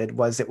highlighted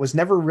was it was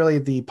never really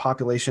the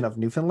population of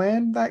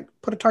Newfoundland that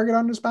put a target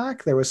on his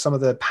back. There was some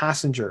of the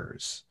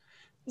passengers.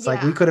 It's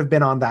like we Yeah. could have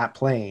been on that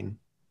plane,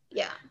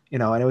 Yeah.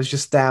 and it was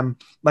just them.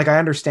 Like I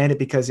understand it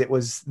because it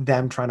was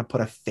them trying to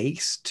put a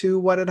face to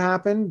what had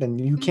happened,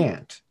 and you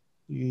can't,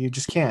 you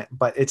just can't.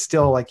 But it's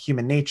still like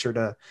human nature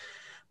to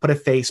put a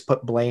face,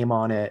 put blame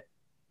on it,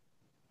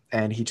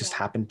 and he just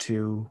happened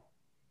to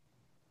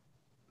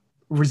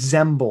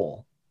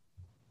resemble,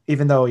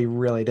 even though he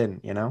really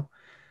didn't. Yeah.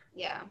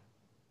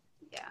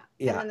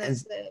 Yeah, And then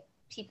there's the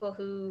people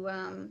who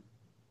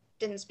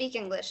didn't speak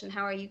English, and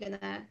how are you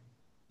gonna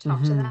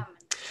talk to them and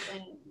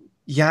explain?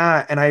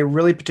 Yeah, and I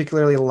really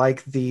particularly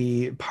like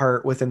the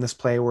part within this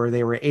play where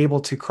they were able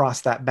to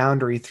cross that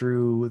boundary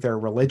through their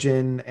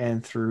religion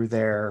and through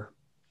their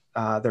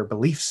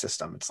belief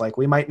system. It's like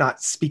we might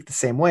not speak the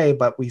same way,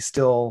 but we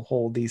still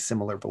hold these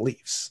similar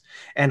beliefs.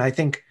 And I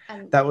think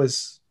that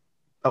was.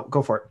 Oh,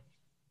 go for it.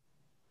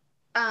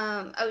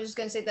 I was just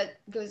gonna say that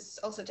goes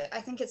also to. I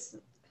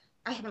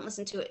haven't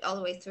listened to it all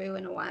the way through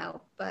in a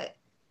while, but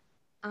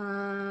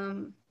I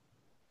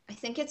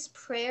think it's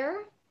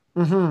prayer.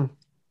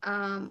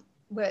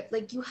 Where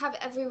like you have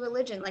every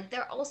religion, like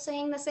they're all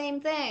saying the same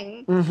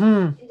thing in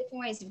different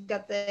ways. You've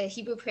got the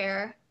Hebrew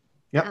prayer,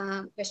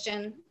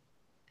 Christian,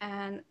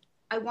 and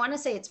I want to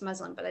say it's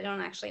Muslim, but I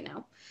don't actually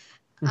know.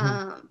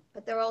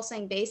 But they're all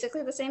saying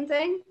basically the same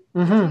thing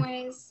in different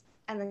ways,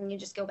 and then you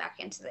just go back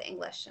into the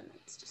English, and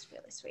it's just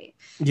really sweet.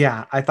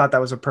 Yeah, I thought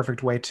that was a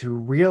perfect way to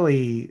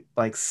really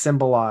like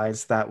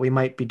symbolize that we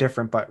might be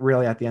different, but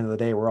really at the end of the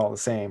day, we're all the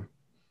same.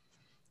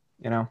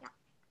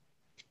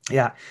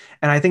 Yeah.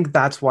 And I think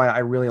that's why I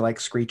really like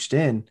Screeched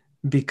In,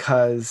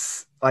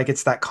 because like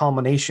it's that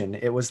culmination.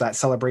 It was that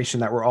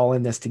celebration that we're all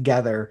in this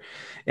together.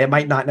 It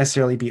might not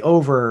necessarily be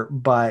over,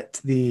 but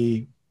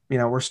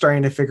we're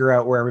starting to figure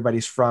out where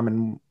everybody's from,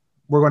 and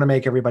we're going to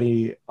make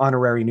everybody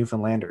honorary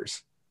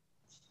Newfoundlanders,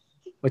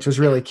 which was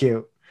really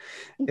cute.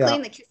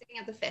 Including the kissing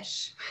of the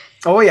fish.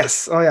 Oh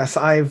yes.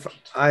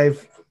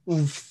 I've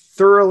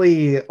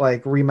thoroughly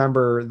like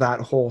remember that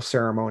whole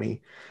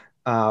ceremony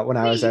when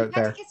I was out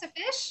there. To kiss a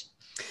fish?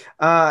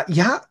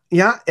 Yeah,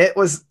 it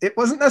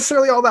wasn't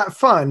necessarily all that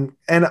fun,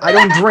 and I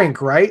don't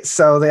drink, right?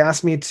 So they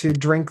asked me to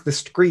drink the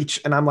Screech,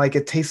 and I'm like,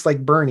 it tastes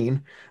like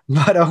burning,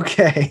 but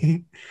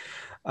okay.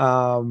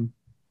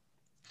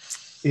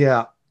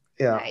 Yeah.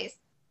 Nice.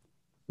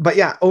 But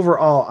yeah,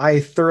 overall, I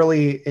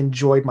thoroughly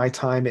enjoyed my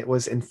time. It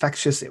was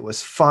infectious. It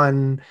was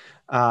fun,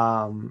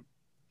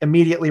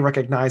 immediately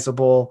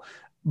recognizable,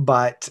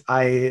 but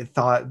I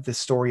thought the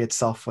story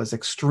itself was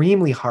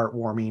extremely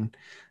heartwarming,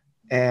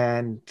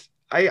 and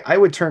I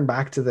would turn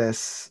back to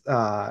this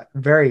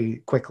very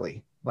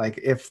quickly. Like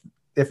if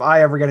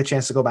I ever get a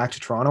chance to go back to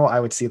Toronto, I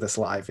would see this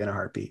live in a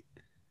heartbeat.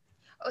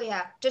 Oh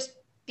yeah, just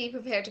be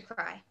prepared to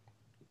cry.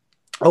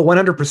 Oh,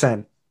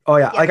 100%. Oh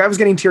yeah. Like I was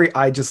getting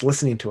teary-eyed just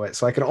listening to it,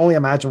 so I can only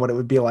imagine what it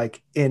would be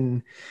like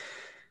in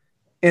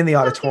the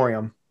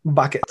auditorium.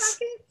 Buckets.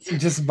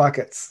 Just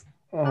buckets.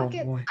 Oh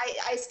Buckets. boy.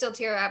 I still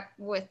tear up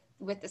with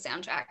the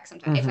soundtrack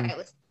sometimes if I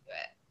listen to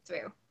it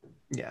through.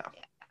 Yeah.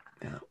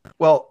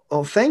 Well,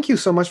 thank you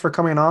so much for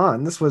coming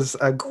on. This was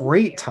a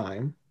great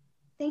time.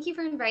 Thank you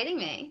for inviting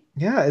me.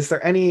 Yeah. Is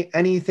there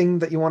anything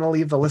that you want to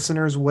leave the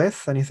listeners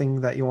with?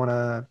 Anything that you want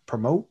to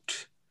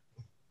promote?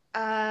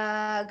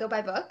 Go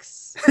buy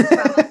books from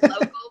a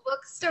local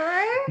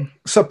bookstore.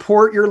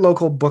 Support your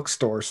local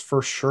bookstores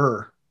for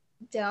sure.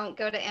 Don't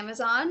go to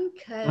Amazon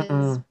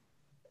because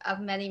of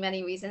many,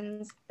 many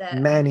reasons that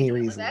many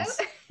reasons.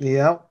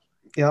 Yep.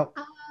 Yeah.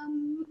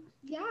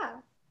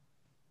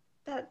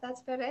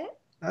 That's about it.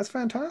 That's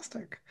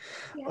fantastic.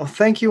 Yeah. Well,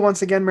 thank you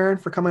once again, Marin,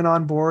 for coming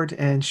on board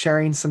and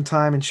sharing some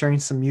time and sharing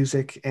some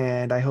music.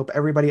 And I hope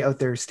everybody out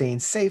there is staying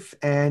safe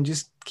and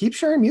just keep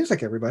sharing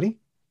music, everybody.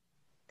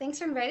 Thanks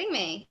for inviting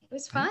me. It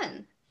was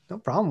fun. No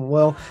problem.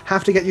 We'll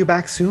have to get you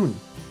back soon.